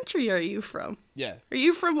country are you from? Yeah. Are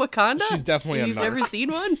you from Wakanda? She's definitely a You've narc. never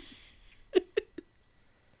seen one?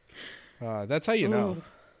 That's how you know. Ooh.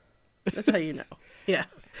 That's how you know. Yeah.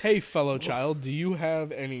 Hey, fellow child, do you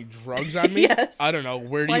have any drugs on me? Yes. I don't know.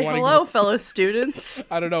 Where do Why, you want to hello, go? fellow students.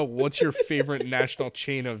 I don't know. What's your favorite national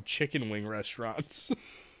chain of chicken wing restaurants?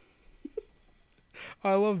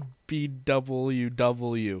 I love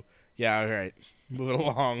BWW. Yeah, all right. Moving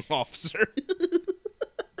along, officer.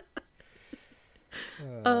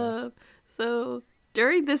 So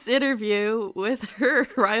during this interview with her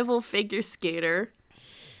rival figure skater,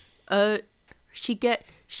 she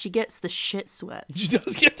gets the shit sweats. She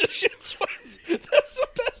does get the shit sweats. That's the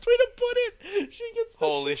best way to put it. She gets the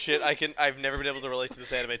Holy shit! I've never been able to relate to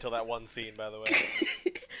this anime until that one scene. By the way.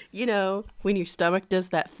 You know, when your stomach does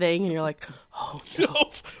that thing and you're like, oh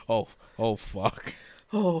no. Oh fuck.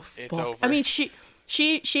 Oh fuck. It's over. I mean, she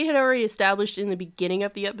had already established in the beginning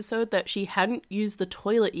of the episode that she hadn't used the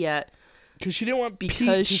toilet yet Because she didn't want Pete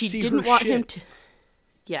because to she see didn't her want shit. him to.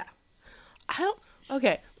 Yeah.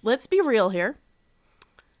 Okay, let's be real here.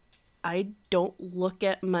 I don't look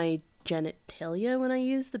at my genitalia when I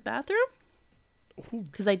use the bathroom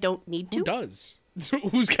because I don't need to. Who does?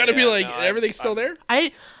 Who's got to be Yeah, like, no, everything's still there?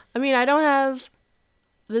 I mean, I don't have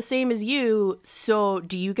the same as you. So,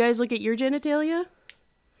 do you guys look at your genitalia?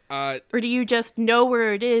 Or do you just know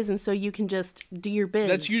where it is and so you can just do your biz?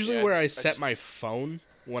 That's usually Yeah, where I I just- set my phone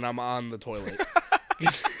when I'm on the toilet.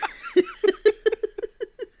 it's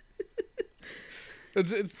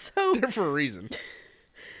So- there for a reason.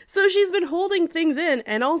 So she's been holding things in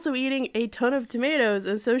and also eating a ton of tomatoes,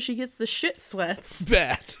 and so she gets the shit sweats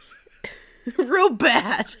Bad. real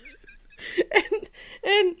bad.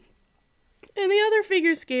 And the other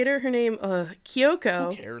figure skater, her name Kyoko.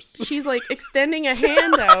 Who cares? She's like extending a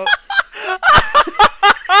hand out.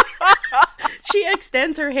 She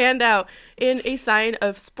extends her hand out in a sign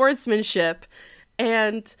of sportsmanship,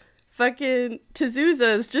 and fucking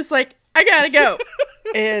Tezuza is just like, I gotta go,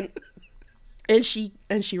 and she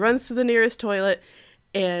runs to the nearest toilet,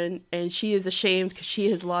 and she is ashamed because she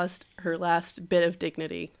has lost her last bit of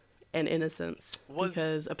dignity and innocence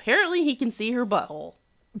because apparently he can see her butthole.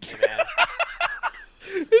 Hey, man.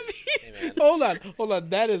 Hold on.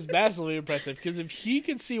 That is massively impressive because if he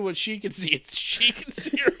can see what she can see, it's she can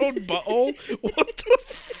see her own butthole. What the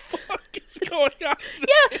fuck is going on?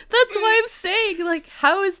 Yeah, that's why I'm saying, like,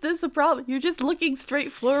 how is this a problem? You're just looking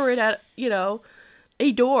straight forward at,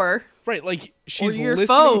 a door. Right, like she's your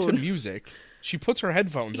listening to phone. music. She puts her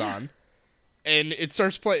headphones on, and it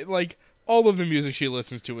starts playing. Like all of the music she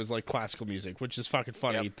listens to is like classical music, which is fucking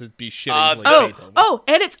funny to be shitting. Like Beethoven.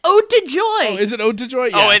 And it's Ode to Joy. Oh, is it Ode to Joy?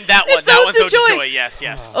 Yeah. Oh, and that one. It's That Ode one's to Ode to Joy. Joy.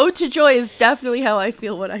 Yes. Ode to Joy is definitely how I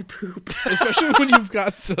feel when I poop. Especially when you've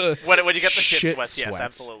got the When you get the shit sweats, yes, sweats.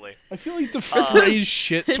 absolutely. I feel like the phrase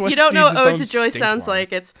 "shit If sweats" you don't know needs what its Ode own to Joy stink sounds line.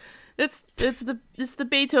 like, it's the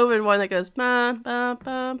Beethoven one that goes ba ba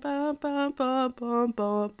ba ba ba ba ba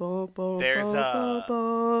ba ba ba. There's,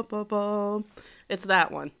 It's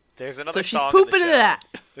that one. There's another So she's song pooping in into the show. that.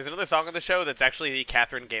 There's another song on the show that's actually the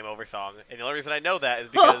Catherine Game Over song, and the only reason I know that is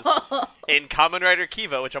because in Kamen Rider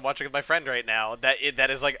Kiva, which I'm watching with my friend right now, that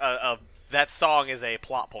is like that song is a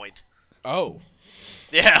plot point. Oh,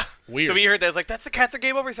 Yeah. Weird. So we heard that, it's like, that's the Catherine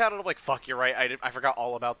Game Over sound, and I'm like, fuck, you're right. I forgot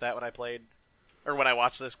all about that when I played, or when I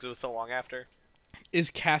watched this because it was so long after.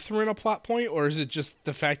 is Catherine a plot point, or is it just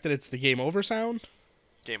the fact that it's the game over sound?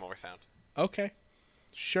 Game Over sound. Okay.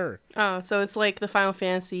 Sure. Oh, so it's like the Final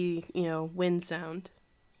Fantasy, wind sound,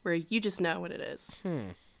 where you just know what it is.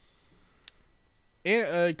 And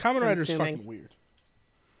Kamen I'm Rider's assuming. fucking weird.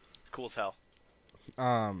 It's cool as hell.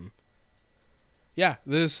 Yeah,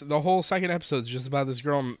 the whole second episode is just about this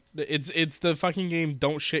girl. It's the fucking game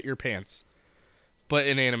Don't Shit Your Pants, but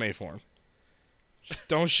in anime form. Just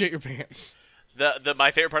don't shit your pants.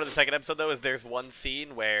 My favorite part of the second episode though is there's one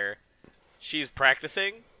scene where she's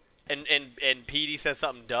practicing, and Petey says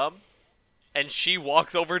something dumb, and she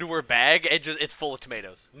walks over to her bag and it's full of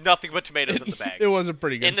tomatoes. Nothing but tomatoes in the bag. It was a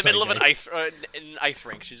pretty good. In the middle of an segue. ice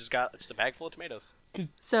rink. She just got a bag full of tomatoes.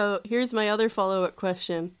 So here's my other follow-up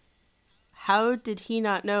question. How did he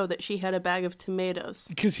not know that she had a bag of tomatoes?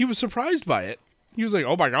 Because he was surprised by it. He was like,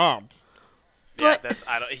 "Oh my god!" Yeah, But-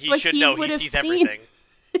 he but should he know. would He have sees seen- everything.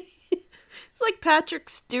 It's like Patrick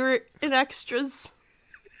Stewart in Extras.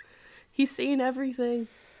 He's seen everything.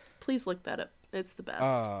 Please look that up. It's the best.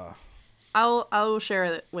 I'll share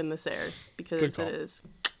it when this airs because Good call.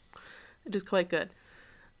 it is quite good.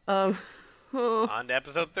 On to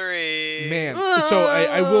episode 3. Man, so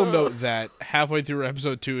I will note that halfway through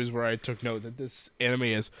episode 2 is where I took note that this anime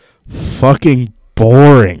is fucking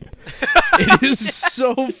boring. It is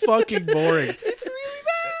so fucking boring. It's really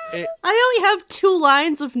bad. I only have 2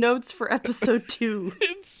 lines of notes for episode 2,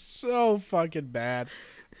 It's so fucking bad.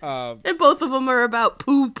 and both of them are about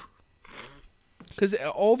poop. Because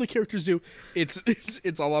all the characters do, it's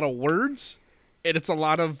a lot of words, and it's a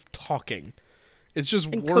lot of talking. It's just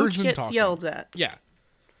And words Coach and gets talking. yelled at. Yeah.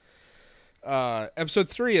 Episode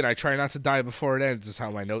 3, and I try not to die before it ends, is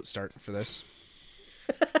how my notes start for this.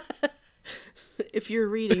 If you're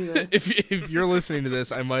reading this, If you're listening to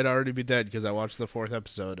this, I might already be dead because I watched the 4th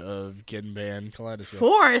episode of Genban Kaleidoscope.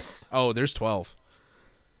 4th. Oh, there's 12.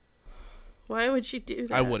 Why would you do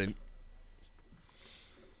that? I wouldn't.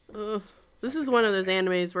 Ugh. This is one of those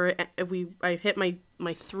animes where I hit my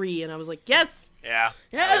 3 and I was like, yes. Yeah.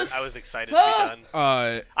 Yes! I was excited to be done.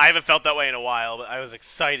 I haven't felt that way in a while, but I was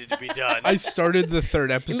excited to be done. I started the 3rd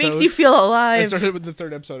It episode. makes you feel I alive. started with the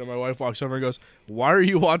 3rd episode, and my wife walks over and goes, "Why are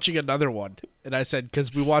you watching another one?" And I said,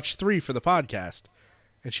 "Because we watched 3 for the podcast."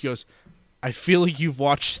 And she goes, "I feel like you've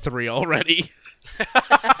watched 3 already."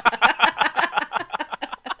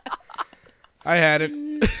 I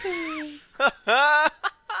hadn't.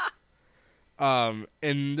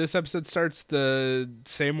 And this episode starts the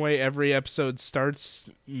same way every episode starts,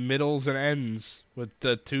 middles and ends, with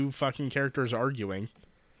the 2 fucking characters arguing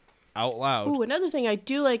out loud. Ooh, another thing I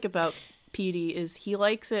do like about Petey is he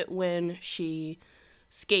likes it when she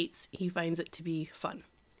skates. He finds it to be fun.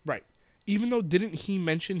 Right. Even though, didn't he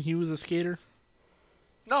mention he was a skater?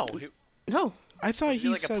 No, No, I thought he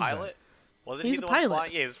like says a pilot. Wasn't He's he the a one pilot.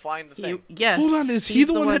 flying? Yeah, he was flying the thing. yes. Hold on, is he he's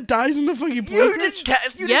the one that dies in the fucking plane You crash? didn't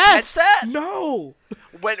catch Yes! that? No.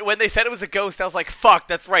 When they said it was a ghost, I was like, "Fuck,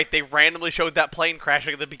 that's right." They randomly showed that plane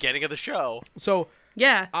crashing at the beginning of the show. So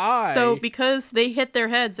Yeah. I- So because they hit their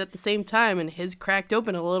heads at the same time and his cracked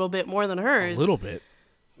open a little bit more than hers. a little bit.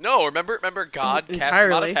 No, remember God cast him out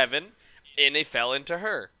Entirely. of heaven, and he fell into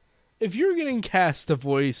her. If you're getting cast to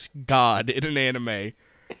voice God in an anime,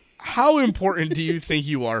 how important do you think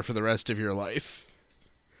you are for the rest of your life?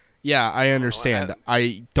 Yeah, I understand.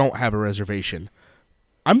 I don't have a reservation.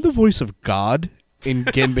 I'm the voice of God in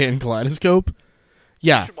Genban Kaleidoscope. You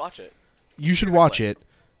Yeah, should watch it. you should watch it.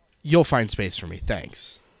 You'll find space for me.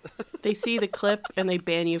 Thanks. They see the clip and they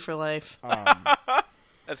ban you for life.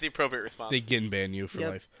 That's the appropriate response. They Genban you for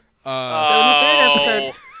Yep. life. So in the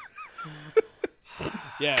third episode,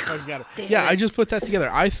 Yeah, I got it. Damn Yeah, I it. just put that together.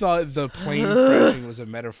 I thought the plane crashing was a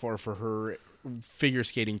metaphor for her figure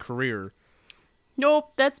skating career.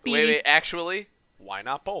 nope, that's B. Wait, actually, why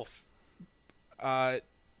not both?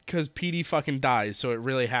 Because Petey fucking dies, so it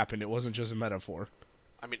really happened. It wasn't just a metaphor.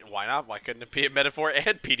 I mean, why not? Why couldn't it be a metaphor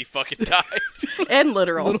and Petey fucking died? And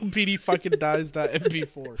literal. Little Petey fucking dies.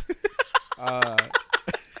 MP4.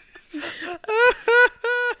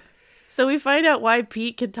 So we find out why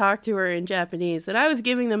Pete can talk to her in Japanese. And I was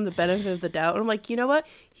giving them the benefit of the doubt. And I'm like, you know what?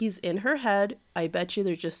 He's in her head. I bet you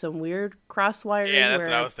there's just some weird cross-wiring Yeah, that's where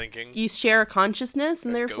what I was thinking. you share a consciousness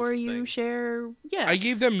and A therefore ghost you thing. share, yeah. I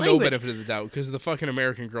gave them no Language. benefit of the doubt because the fucking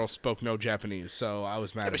American girl spoke no Japanese, so I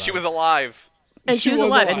was mad about But it. she was alive. And she was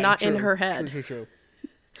alive and alive, not in true. her head. True.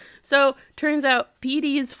 So turns out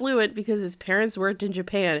Petey is fluent because his parents worked in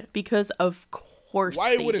Japan. Because of course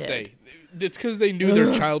Why they wouldn't did. they? It's because they knew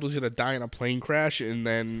their child was going to die in a plane crash and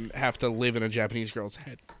then have to live in a Japanese girl's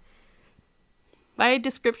head. My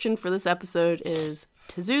description for this episode is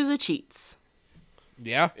Tezuza cheats.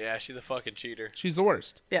 Yeah, Yeah, she's a fucking cheater. she's the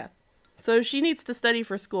worst. Yeah. So she needs to study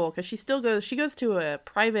for school because she goes to a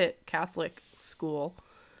private Catholic school.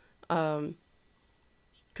 Because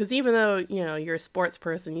even though, you're a sports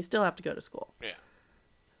person, you still have to go to school. Yeah.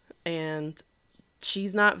 And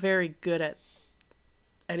she's not very good at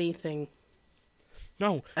anything.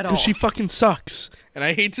 No, At all. because she fucking sucks, and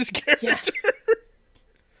I hate this character. Yeah.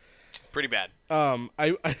 It's pretty bad.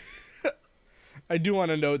 I I do want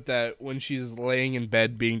to note that when she's laying in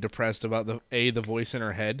bed being depressed about the voice in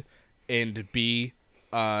her head, and B,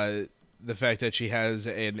 the fact that she has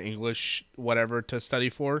an English whatever to study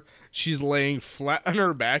for, she's laying flat on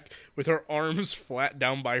her back with her arms flat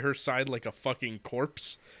down by her side like a fucking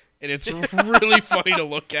corpse, and it's really funny to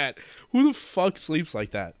look at. Who the fuck sleeps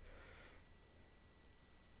like that?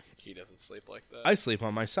 He doesn't sleep like that. I sleep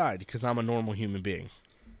on my side because I'm a normal human being.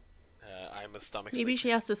 I'm a stomach Maybe sleeper. she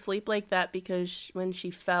has to sleep like that because when she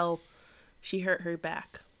fell, she hurt her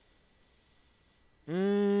back. I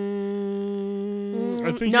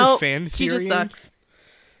think you're No, fan she just theorying, sucks.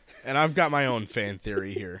 and I've got my own fan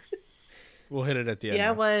theory here. We'll hit it at the end. Yeah,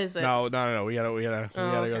 now. what is it? No. We gotta go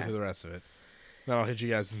okay. through the rest of it. Then I'll hit you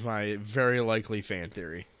guys with my very likely fan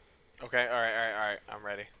theory. Okay, all right. I'm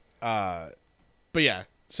ready. But yeah,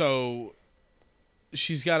 so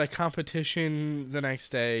she's got a competition the next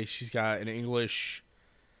day. She's got an English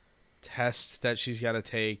test that she's got to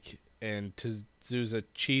take, and Zuza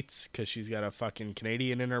cheats because she's got a fucking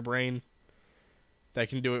Canadian in her brain that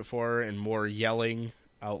can do it for her, and more yelling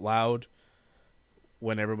out loud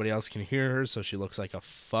when everybody else can hear her, so she looks like a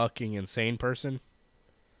fucking insane person.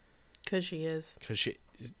 Because she is.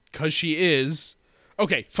 Because she is.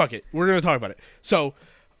 Okay, fuck it. We're going to talk about it. So,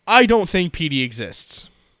 I don't think PD exists.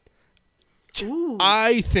 Ooh.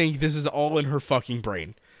 I think this is all in her fucking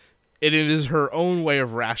brain. It is her own way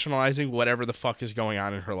of rationalizing whatever the fuck is going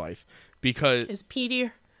on in her life. Because, Is Petey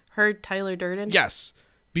heard Tyler Durden? yes,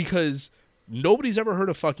 because nobody's ever heard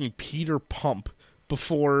of fucking Peter Pump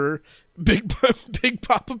before Big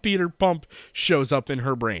Papa Peter Pump shows up in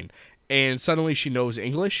her brain. And suddenly she knows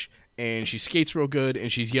English, and she skates real good,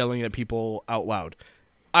 and she's yelling at people out loud.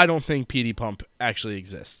 I don't think PD Pump actually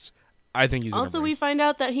exists. I think he's in her Also, brain. we find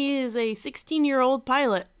out that he is a 16-year-old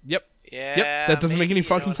pilot. Yep. Yeah. Yep, that doesn't make any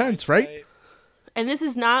fucking sense, right? And this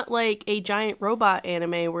is not like a giant robot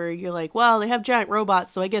anime where you're like, well, they have giant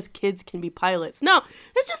robots, so I guess kids can be pilots. No,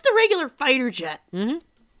 it's just a regular fighter jet.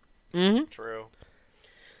 True.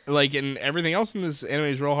 Like, and everything else in this anime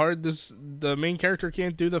is real hard. The main character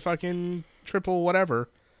can't do the fucking triple whatever.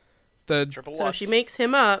 Triple So Lutz. she makes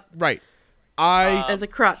him up Right. I as a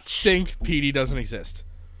crutch. think PD doesn't exist.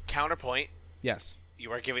 Counterpoint. Yes.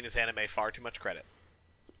 You are giving this anime far too much credit.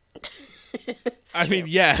 I mean,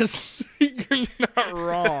 yes. You're not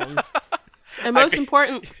wrong. And most mean-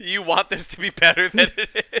 important, You want this to be better than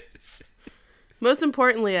it is. most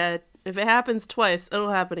importantly, Ed, if it happens twice,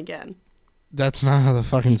 it'll happen again. That's not how the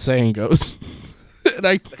fucking saying goes. And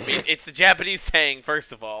I mean, it's a Japanese saying,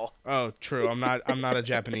 first of all. oh, true. I'm not a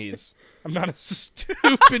Japanese. I'm not a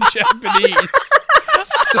stupid Japanese.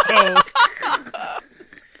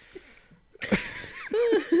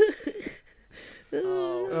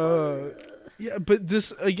 So yeah, but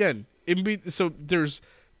this again, so there's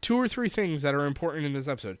 2 or 3 things that are important in this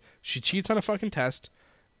episode. She cheats on a fucking test,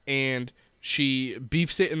 and she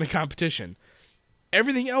beefs it in the competition.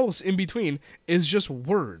 Everything else in between is just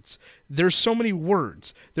words. There's so many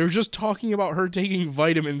words. They're just talking about her taking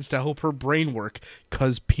vitamins to help her brain work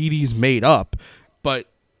because PD's made up. But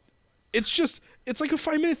it's like a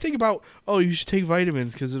 5-minute thing about, oh, you should take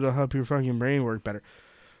vitamins because it'll help your fucking brain work better.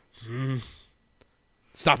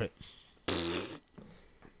 Stop it.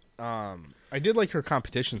 I did like her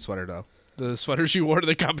competition sweater, though. The sweater she wore to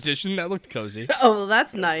the competition, that looked cozy. Oh, well,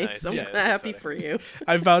 that's nice. nice. I'm Yeah, happy that's for you.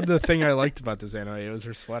 I found the thing I liked about this anime. It was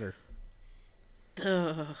her sweater.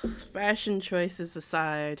 Ugh, fashion choices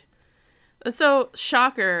aside. So,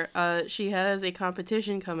 shocker, she has a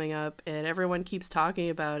competition coming up, and everyone keeps talking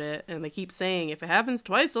about it, and they keep saying, if it happens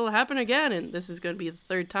twice, it'll happen again, and this is going to be the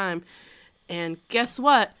 3rd time. And guess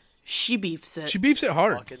what? She beefs it. She beefs it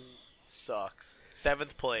hard. Fucking sucks.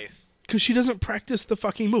 7th place. Because she doesn't practice the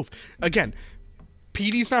fucking move. Again,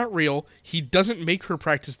 PD's not real. He doesn't make her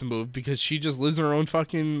practice the move because she just lives in her own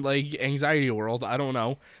fucking, like, anxiety world. I don't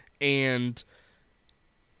know. And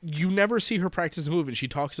you never see her practice the move, and she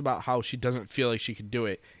talks about how she doesn't feel like she could do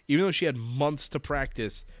it, even though she had months to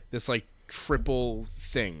practice this, like, triple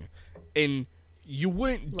thing. And you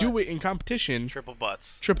wouldn't do it in competition. Triple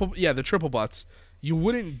butts. The triple butts. You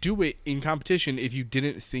wouldn't do it in competition if you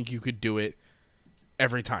didn't think you could do it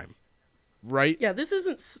every time. Right? Yeah, this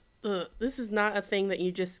isn't this is not a thing that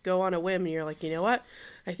you just go on a whim and you're like, you know what?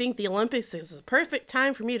 I think the Olympics is the perfect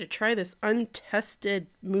time for me to try this untested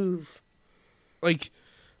move. Like,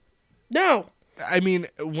 No. I mean,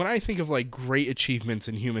 when I think of like great achievements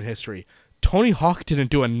in human history, Tony Hawk didn't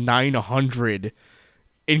do a 900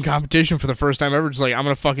 in competition for the first time ever. Just like, I'm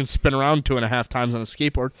gonna fucking spin around 2.5 times on a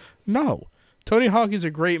skateboard. No, Tony Hawk is a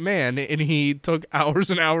great man, and he took hours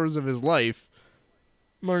and hours of his life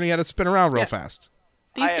learning how to spin around real fast.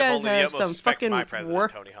 These I guys only the have utmost some respect for fucking my president,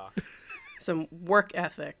 work, Tony Hawk. some work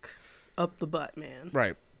ethic up the butt, man.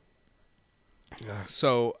 Right.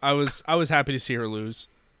 So I was happy to see her lose,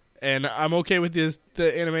 and I'm okay with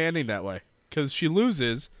the anime ending that way because she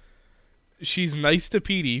loses. She's nice to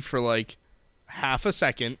Petey for like half a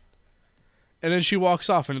second, and then she walks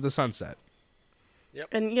off into the sunset.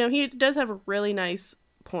 And, you know, he does have a really nice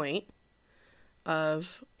point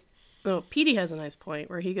of... Well, Petey has a nice point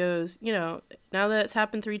where he goes, you know, now that it's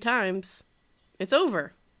happened 3 times, it's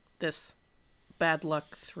over. This bad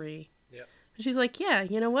luck 3. Yep. And she's like, yeah,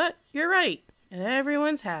 you know what? You're right. And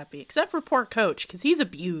everyone's happy. Except for poor Coach, because he's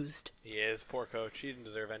abused. He is. Poor Coach. He didn't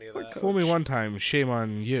deserve any of that. Fool me 1 time, shame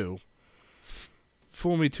on you.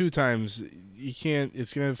 Fool me 2 times, you can't.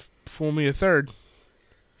 It's gonna fool me a 3rd.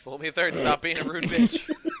 Fool me a 3rd. Stop being a rude bitch.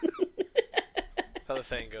 That's how the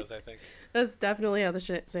saying goes, I think. That's definitely how the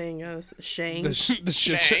saying goes. Shang. The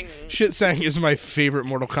Shang. shit saying is my favorite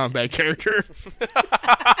Mortal Kombat character.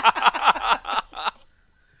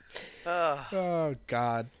 Oh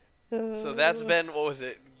God. So that's been, what was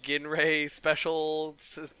it? Ginray Special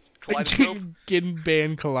Kaleidoscope?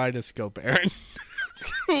 Ginban Kaleidoscope, Aaron.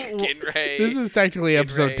 Ginray. This is technically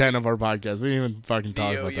episode Ginray. 10 of our podcast. We didn't even fucking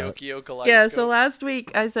talk Neo about that. Yokio Kaleidoscope. Yeah, so last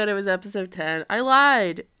week I said it was episode 10. I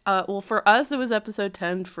lied. Well, for us it was episode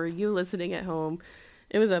 10. For you listening at home,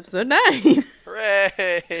 it was episode 9.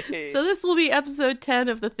 Hooray! So this will be episode 10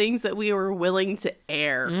 of the things that we were willing to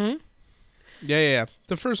air. Mm-hmm. Yeah.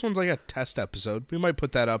 The first one's like a test episode. We might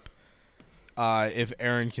put that up if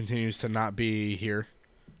Aaron continues to not be here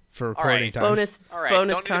for recording right. time. Bonus All right,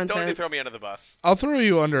 bonus don't content. need to throw me under the bus. I'll throw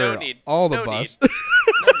you under No need. all the No bus. need.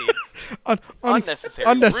 No need.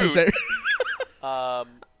 Unnecessary. Unnecessary. Rude.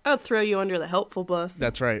 I'll throw you under the helpful bus.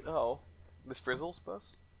 That's right. Oh, Miss Frizzle's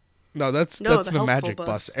bus? No, that's No, the the helpful magic bus.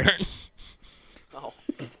 bus, Aaron. Oh.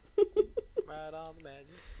 Right on the magic.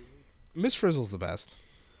 Miss Frizzle's the best.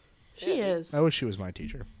 She Yeah, is. I wish she was my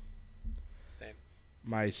teacher. Same.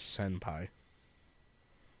 My senpai.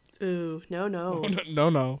 Ooh, no.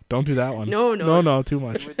 No, don't do that one. No. No, too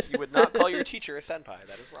much. You would not call your teacher a senpai.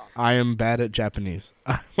 That is wrong. I am bad at Japanese.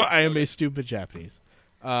 I am a stupid Japanese.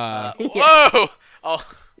 Whoa! Oh,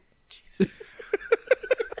 Jesus.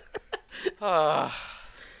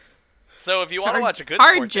 So if you want to watch a good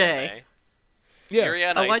Hard sports J. anime, Yeah. Yuri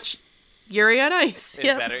on I'll Ice watch Yuri on Ice. is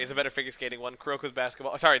Yep. better. Is a better figure skating one. Kuroko's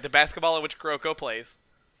basketball. Sorry, the basketball in which Kuroko plays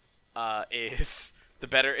is the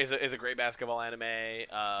better. Is a great basketball anime.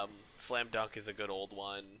 Slam Dunk is a good old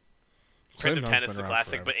one. Slam Prince of Dunk's Tennis been is a around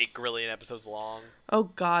classic, forever. but 8 grillion episodes long. Oh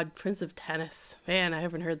God, Prince of Tennis. Man, I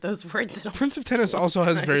haven't heard those words in a Prince of Tennis also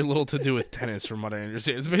has very little to do with tennis, from what I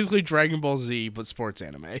understand. It's basically Dragon Ball Z, but sports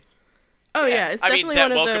anime. Oh yeah, it's I mean, definitely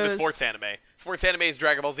one of welcome those. to sports anime. Sports anime is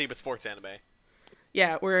Dragon Ball Z, but sports anime.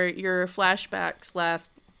 Yeah, where your flashbacks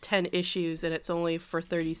last 10 issues and it's only for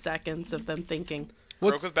 30 seconds of them thinking.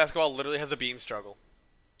 What's- Kuroko's basketball literally has a beam struggle.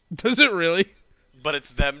 Does it really? But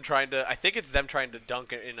it's them trying to. I think it's them trying to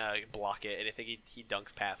dunk it block it, and I think he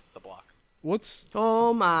dunks past the block. What's...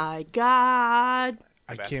 Oh my God.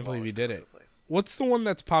 I can't Basketball believe is you did all it. over the place. What's the one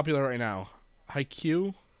that's popular right now?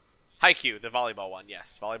 Haikyuu? Haikyuu, the volleyball one.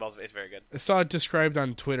 Yes, volleyball is very good. I saw it described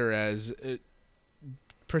on Twitter as...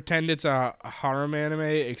 pretend it's a harem anime,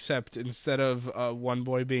 except instead of one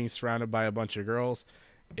boy being surrounded by a bunch of girls,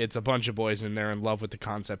 it's a bunch of boys and they're in love with the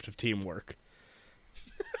concept of teamwork.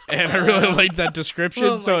 And I really like that description,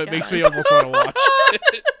 Oh my so it God. makes me almost want to watch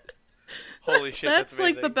it. Holy shit, That's that's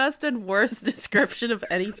like the amazing. best and worst description of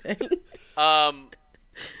anything. One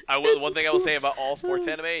thing I will say about all sports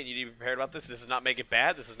anime, and you need to be prepared about this. This does not make it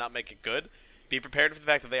bad. This does not make it good. Be prepared for the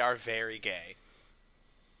fact that they are very gay.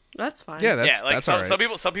 That's fine. Yeah, that's like all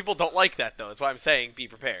right. some people don't like that though. That's why I'm saying be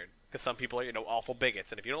prepared, because some people are awful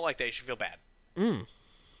bigots, and if you don't like that, you should feel bad.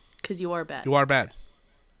 Because you are bad. You are bad.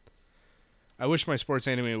 I wish my sports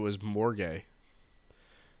anime was more gay.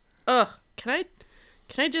 Ugh. Can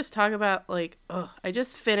I just talk about, like, I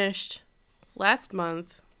just finished last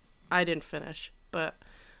month. I didn't finish, but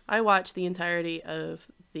I watched the entirety of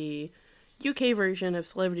the UK version of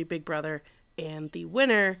Celebrity Big Brother, and the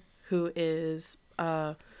winner, who is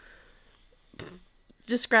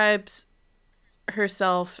describes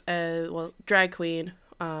herself as, well, drag queen,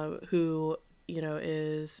 who,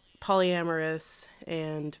 is polyamorous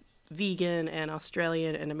and vegan and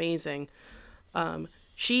Australian and amazing.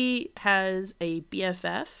 She has a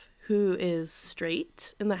BFF who is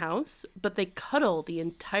straight in the house, but they cuddle the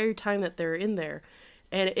entire time that they're in there.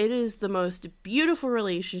 And it is the most beautiful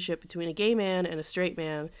relationship between a gay man and a straight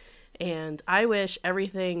man. And I wish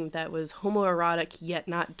everything that was homoerotic yet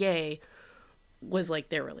not gay was like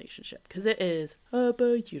their relationship. Because it is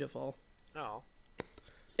beautiful. Oh.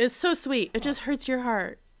 It's so sweet. It just hurts your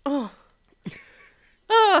heart. Oh.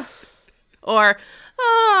 Oh. Or,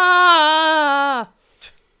 ah.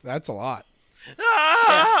 That's a lot.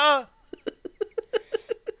 Ah!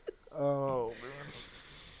 Oh, man.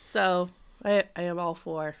 So, I am all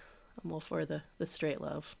for, the straight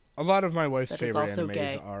love. A lot of my wife's That is favorite also animes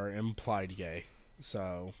gay. are implied gay,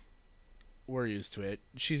 so we're used to it.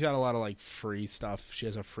 She's got a lot of like free stuff. She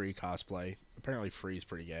has a free cosplay. Apparently, Free's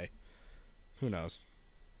pretty gay. Who knows?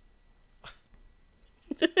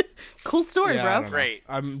 Cool story, Yeah, I bro. don't know. Great.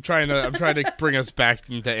 I'm trying to bring us back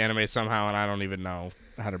into anime somehow, and I don't even know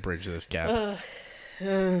how to bridge this gap.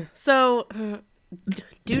 So,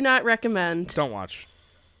 do not recommend. Don't watch.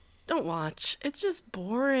 Don't watch. It's just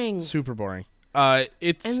boring. Super boring.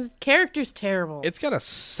 It's And the character's terrible. It's got a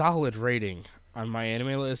solid rating on my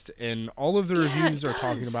anime list, and all of the Yeah, reviews it are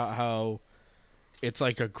talking does. about how it's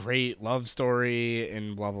like a great love story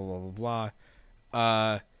and blah blah blah blah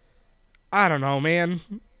blah. I don't know, man.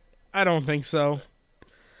 I don't think so.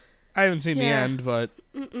 I haven't seen the Yeah. end, but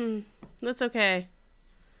That's okay.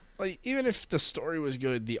 like even if the story was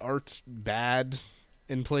good, the art's bad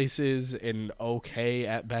in places and okay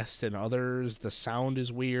at best in others. The sound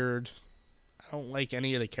is weird. I don't like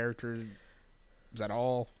any of the characters at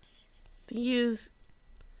all. They use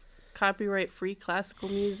copyright-free classical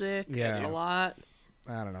music Yeah. a lot.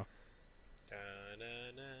 I don't know.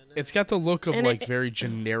 Da-na-na-na. It's got the look of And like it- very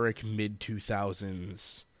generic mid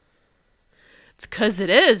 2000s. It's 'cause it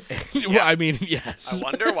is. Well, I mean, yes, I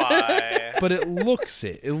wonder why. but it looks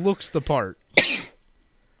it. It looks the part.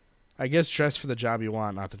 I guess dress for the job you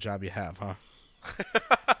want, not the job you have, huh?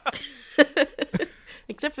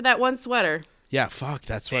 Except for that one sweater. Yeah, fuck,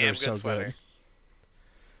 that sweater Damn is so good sweater. good.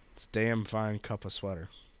 It's a damn fine cup of sweater.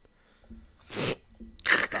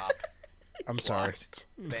 Stop. I'm sorry.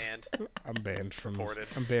 Banned. I'm banned from. Reported.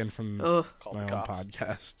 I'm banned from Oh, Call my the own cops.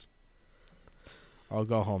 podcast. I'll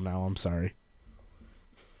go home now. I'm sorry.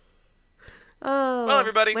 oh. Well,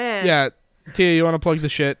 everybody. Man. Yeah, Tia, you want to plug the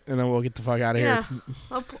shit, and then we'll get the fuck out of Yeah. here.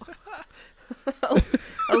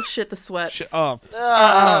 Oh shit, the sweats. Shut up.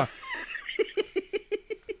 Ah,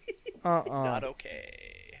 Uh-uh. not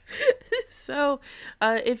okay. So,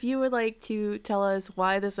 if you would like to tell us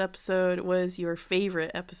why this episode was your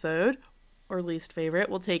favorite episode or least favorite,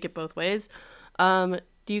 we'll take it both ways.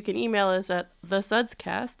 You can email us at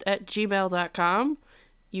thesudscast@gmail.com.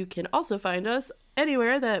 You can also find us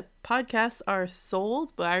anywhere that podcasts are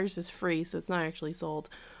sold, but ours is free, so it's not actually sold.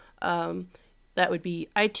 That would be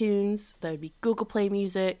iTunes, that would be Google Play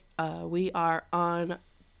Music. We are on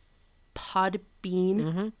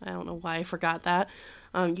Podbean. I don't know why I forgot that.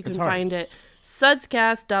 You can hard. find it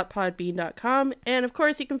sudscast.podbean.com, and of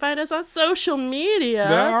course you can find us on social media.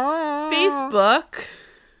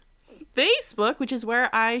 Facebook, which is where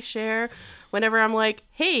I share whenever I'm like,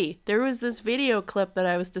 hey, there was this video clip that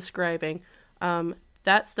I was describing.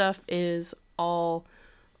 That stuff is all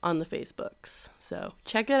on the Facebooks. So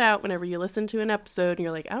check it out whenever you listen to an episode and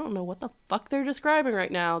you're like, I don't know what the fuck they're describing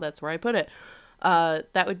right now. That's where I put it.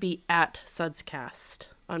 That would be at Sudscast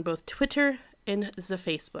on both Twitter and the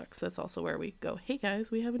Facebooks. That's also where we go, hey guys,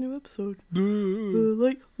 we have a new episode.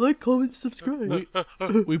 Like, comment, subscribe.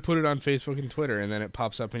 We put it on Facebook and Twitter, and then it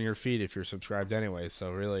pops up in your feed if you're subscribed anyway. So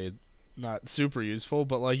really, not super useful,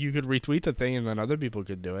 but like you could retweet the thing, and then other people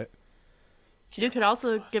could do it. You could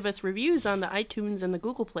also give us reviews on the iTunes and the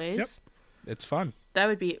Google Plays. Yep. It's fun. That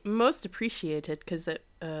would be most appreciated because that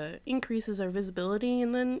increases our visibility,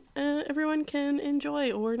 and then everyone can enjoy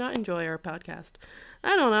or not enjoy our podcast.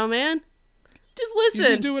 I don't know, man. Just You listen.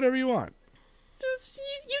 just do whatever you want. Just,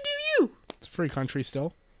 you do you. It's a free country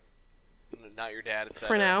still. Not your dad.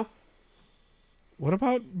 For now. What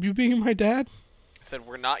about you being my dad? I said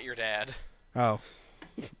we're not your dad. Oh,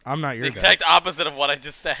 I'm not your The dad. exact opposite of what I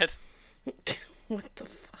just said. What the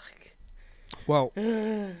fuck? Well,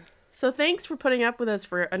 So thanks for putting up with us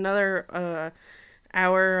for another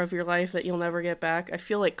hour of your life that you'll never get back. I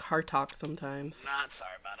feel like car talk sometimes. Not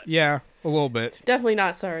sorry about it. yeah, a little bit. Definitely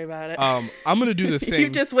not sorry about it. I'm gonna do the thing. You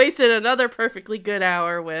just wasted another perfectly good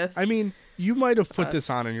hour with. I mean, you might have put this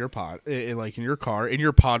on in your pod, like in your car, in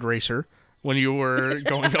your pod racer. when you were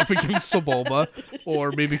going up against Sebulba,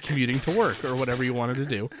 or maybe commuting to work, or whatever you wanted to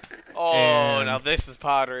do. Oh, And- now this is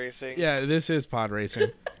pod racing. Yeah, this is pod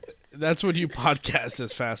racing. That's when you podcast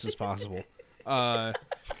as fast as possible.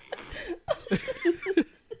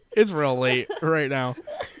 It's real late right now.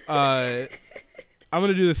 I'm going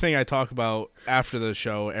to do the thing I talk about after the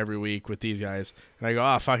show every week with these guys. And I go,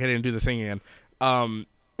 oh, fuck, I didn't do the thing again.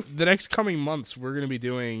 The next coming months, we're going to be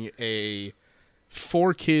doing a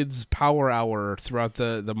 4Kids Power Hour throughout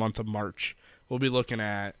the month of March. We'll be looking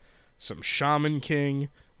at some Shaman King.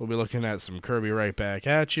 We'll be looking at some Kirby Right Back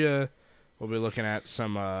at Ya. We'll be looking at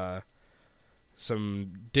some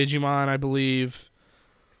Digimon, I believe.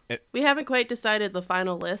 We haven't quite decided the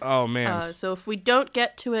final list. Oh, man. So if we don't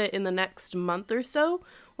get to it in the next month or so,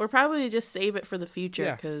 we'll probably just save it for the future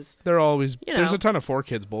Yeah. because They're always there's know. a ton of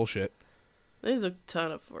 4Kids bullshit. there's a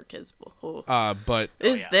ton of 4Kids. Oh. But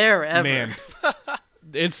Is yeah. there ever? man,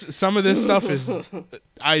 it's some of this stuff is.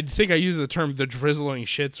 I think I used the term the drizzling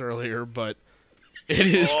shits earlier, but it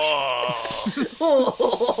is.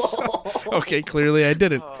 Okay, clearly I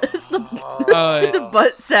didn't. The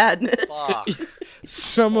butt sadness. Fuck.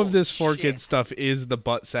 Some of this 4Kids shit. stuff is the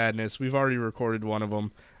butt sadness. We've already recorded one of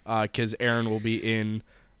them because Aaron will be in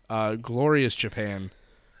glorious Japan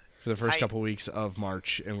for the first I- couple weeks of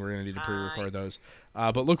March, and we're going to need to pre-record those.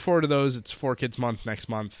 But look forward to those. It's 4Kids month next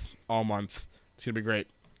month, all month. It's going to be great.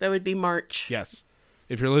 That would be March. Yes.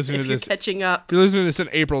 If you're listening If to you're this, catching up. if you're listening to this in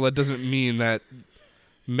April, that doesn't mean that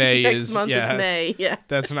May Next is month is May. Yeah.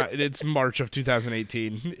 That's not. It's March of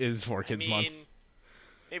 2018 is 4Kids month.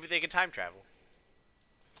 Maybe they can time travel.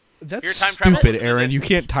 That's you're time travel, stupid, listen to Aaron. this. You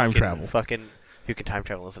can't time travel. Fucking, if you can time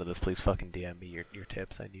travel, listen to this. Please fucking DM me your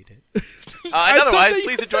tips. I need it. I And thought otherwise, that you-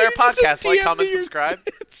 please I enjoy thought our you said podcast. Like, DM comment, me your subscribe.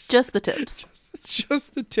 Just the tips.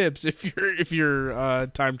 Just the tips if you're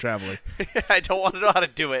time traveling. I don't want to know how to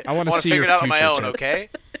do it. I wanna see figure your it out on my future own. tip. Okay.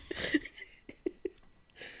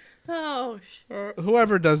 Oh, shit.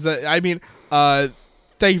 Whoever does that, I mean,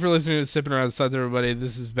 thank you for listening to Sipping Around the Suds, everybody.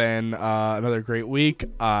 This has been another great week.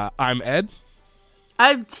 I'm Ed.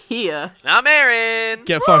 I'm Tia. And I'm Aaron.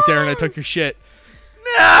 Get fucked, Aaron. I took your shit.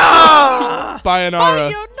 No. Bye, Anara.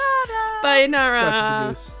 Sayonara. Bye, Nara. Gotcha,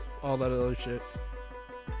 produce. All that other shit.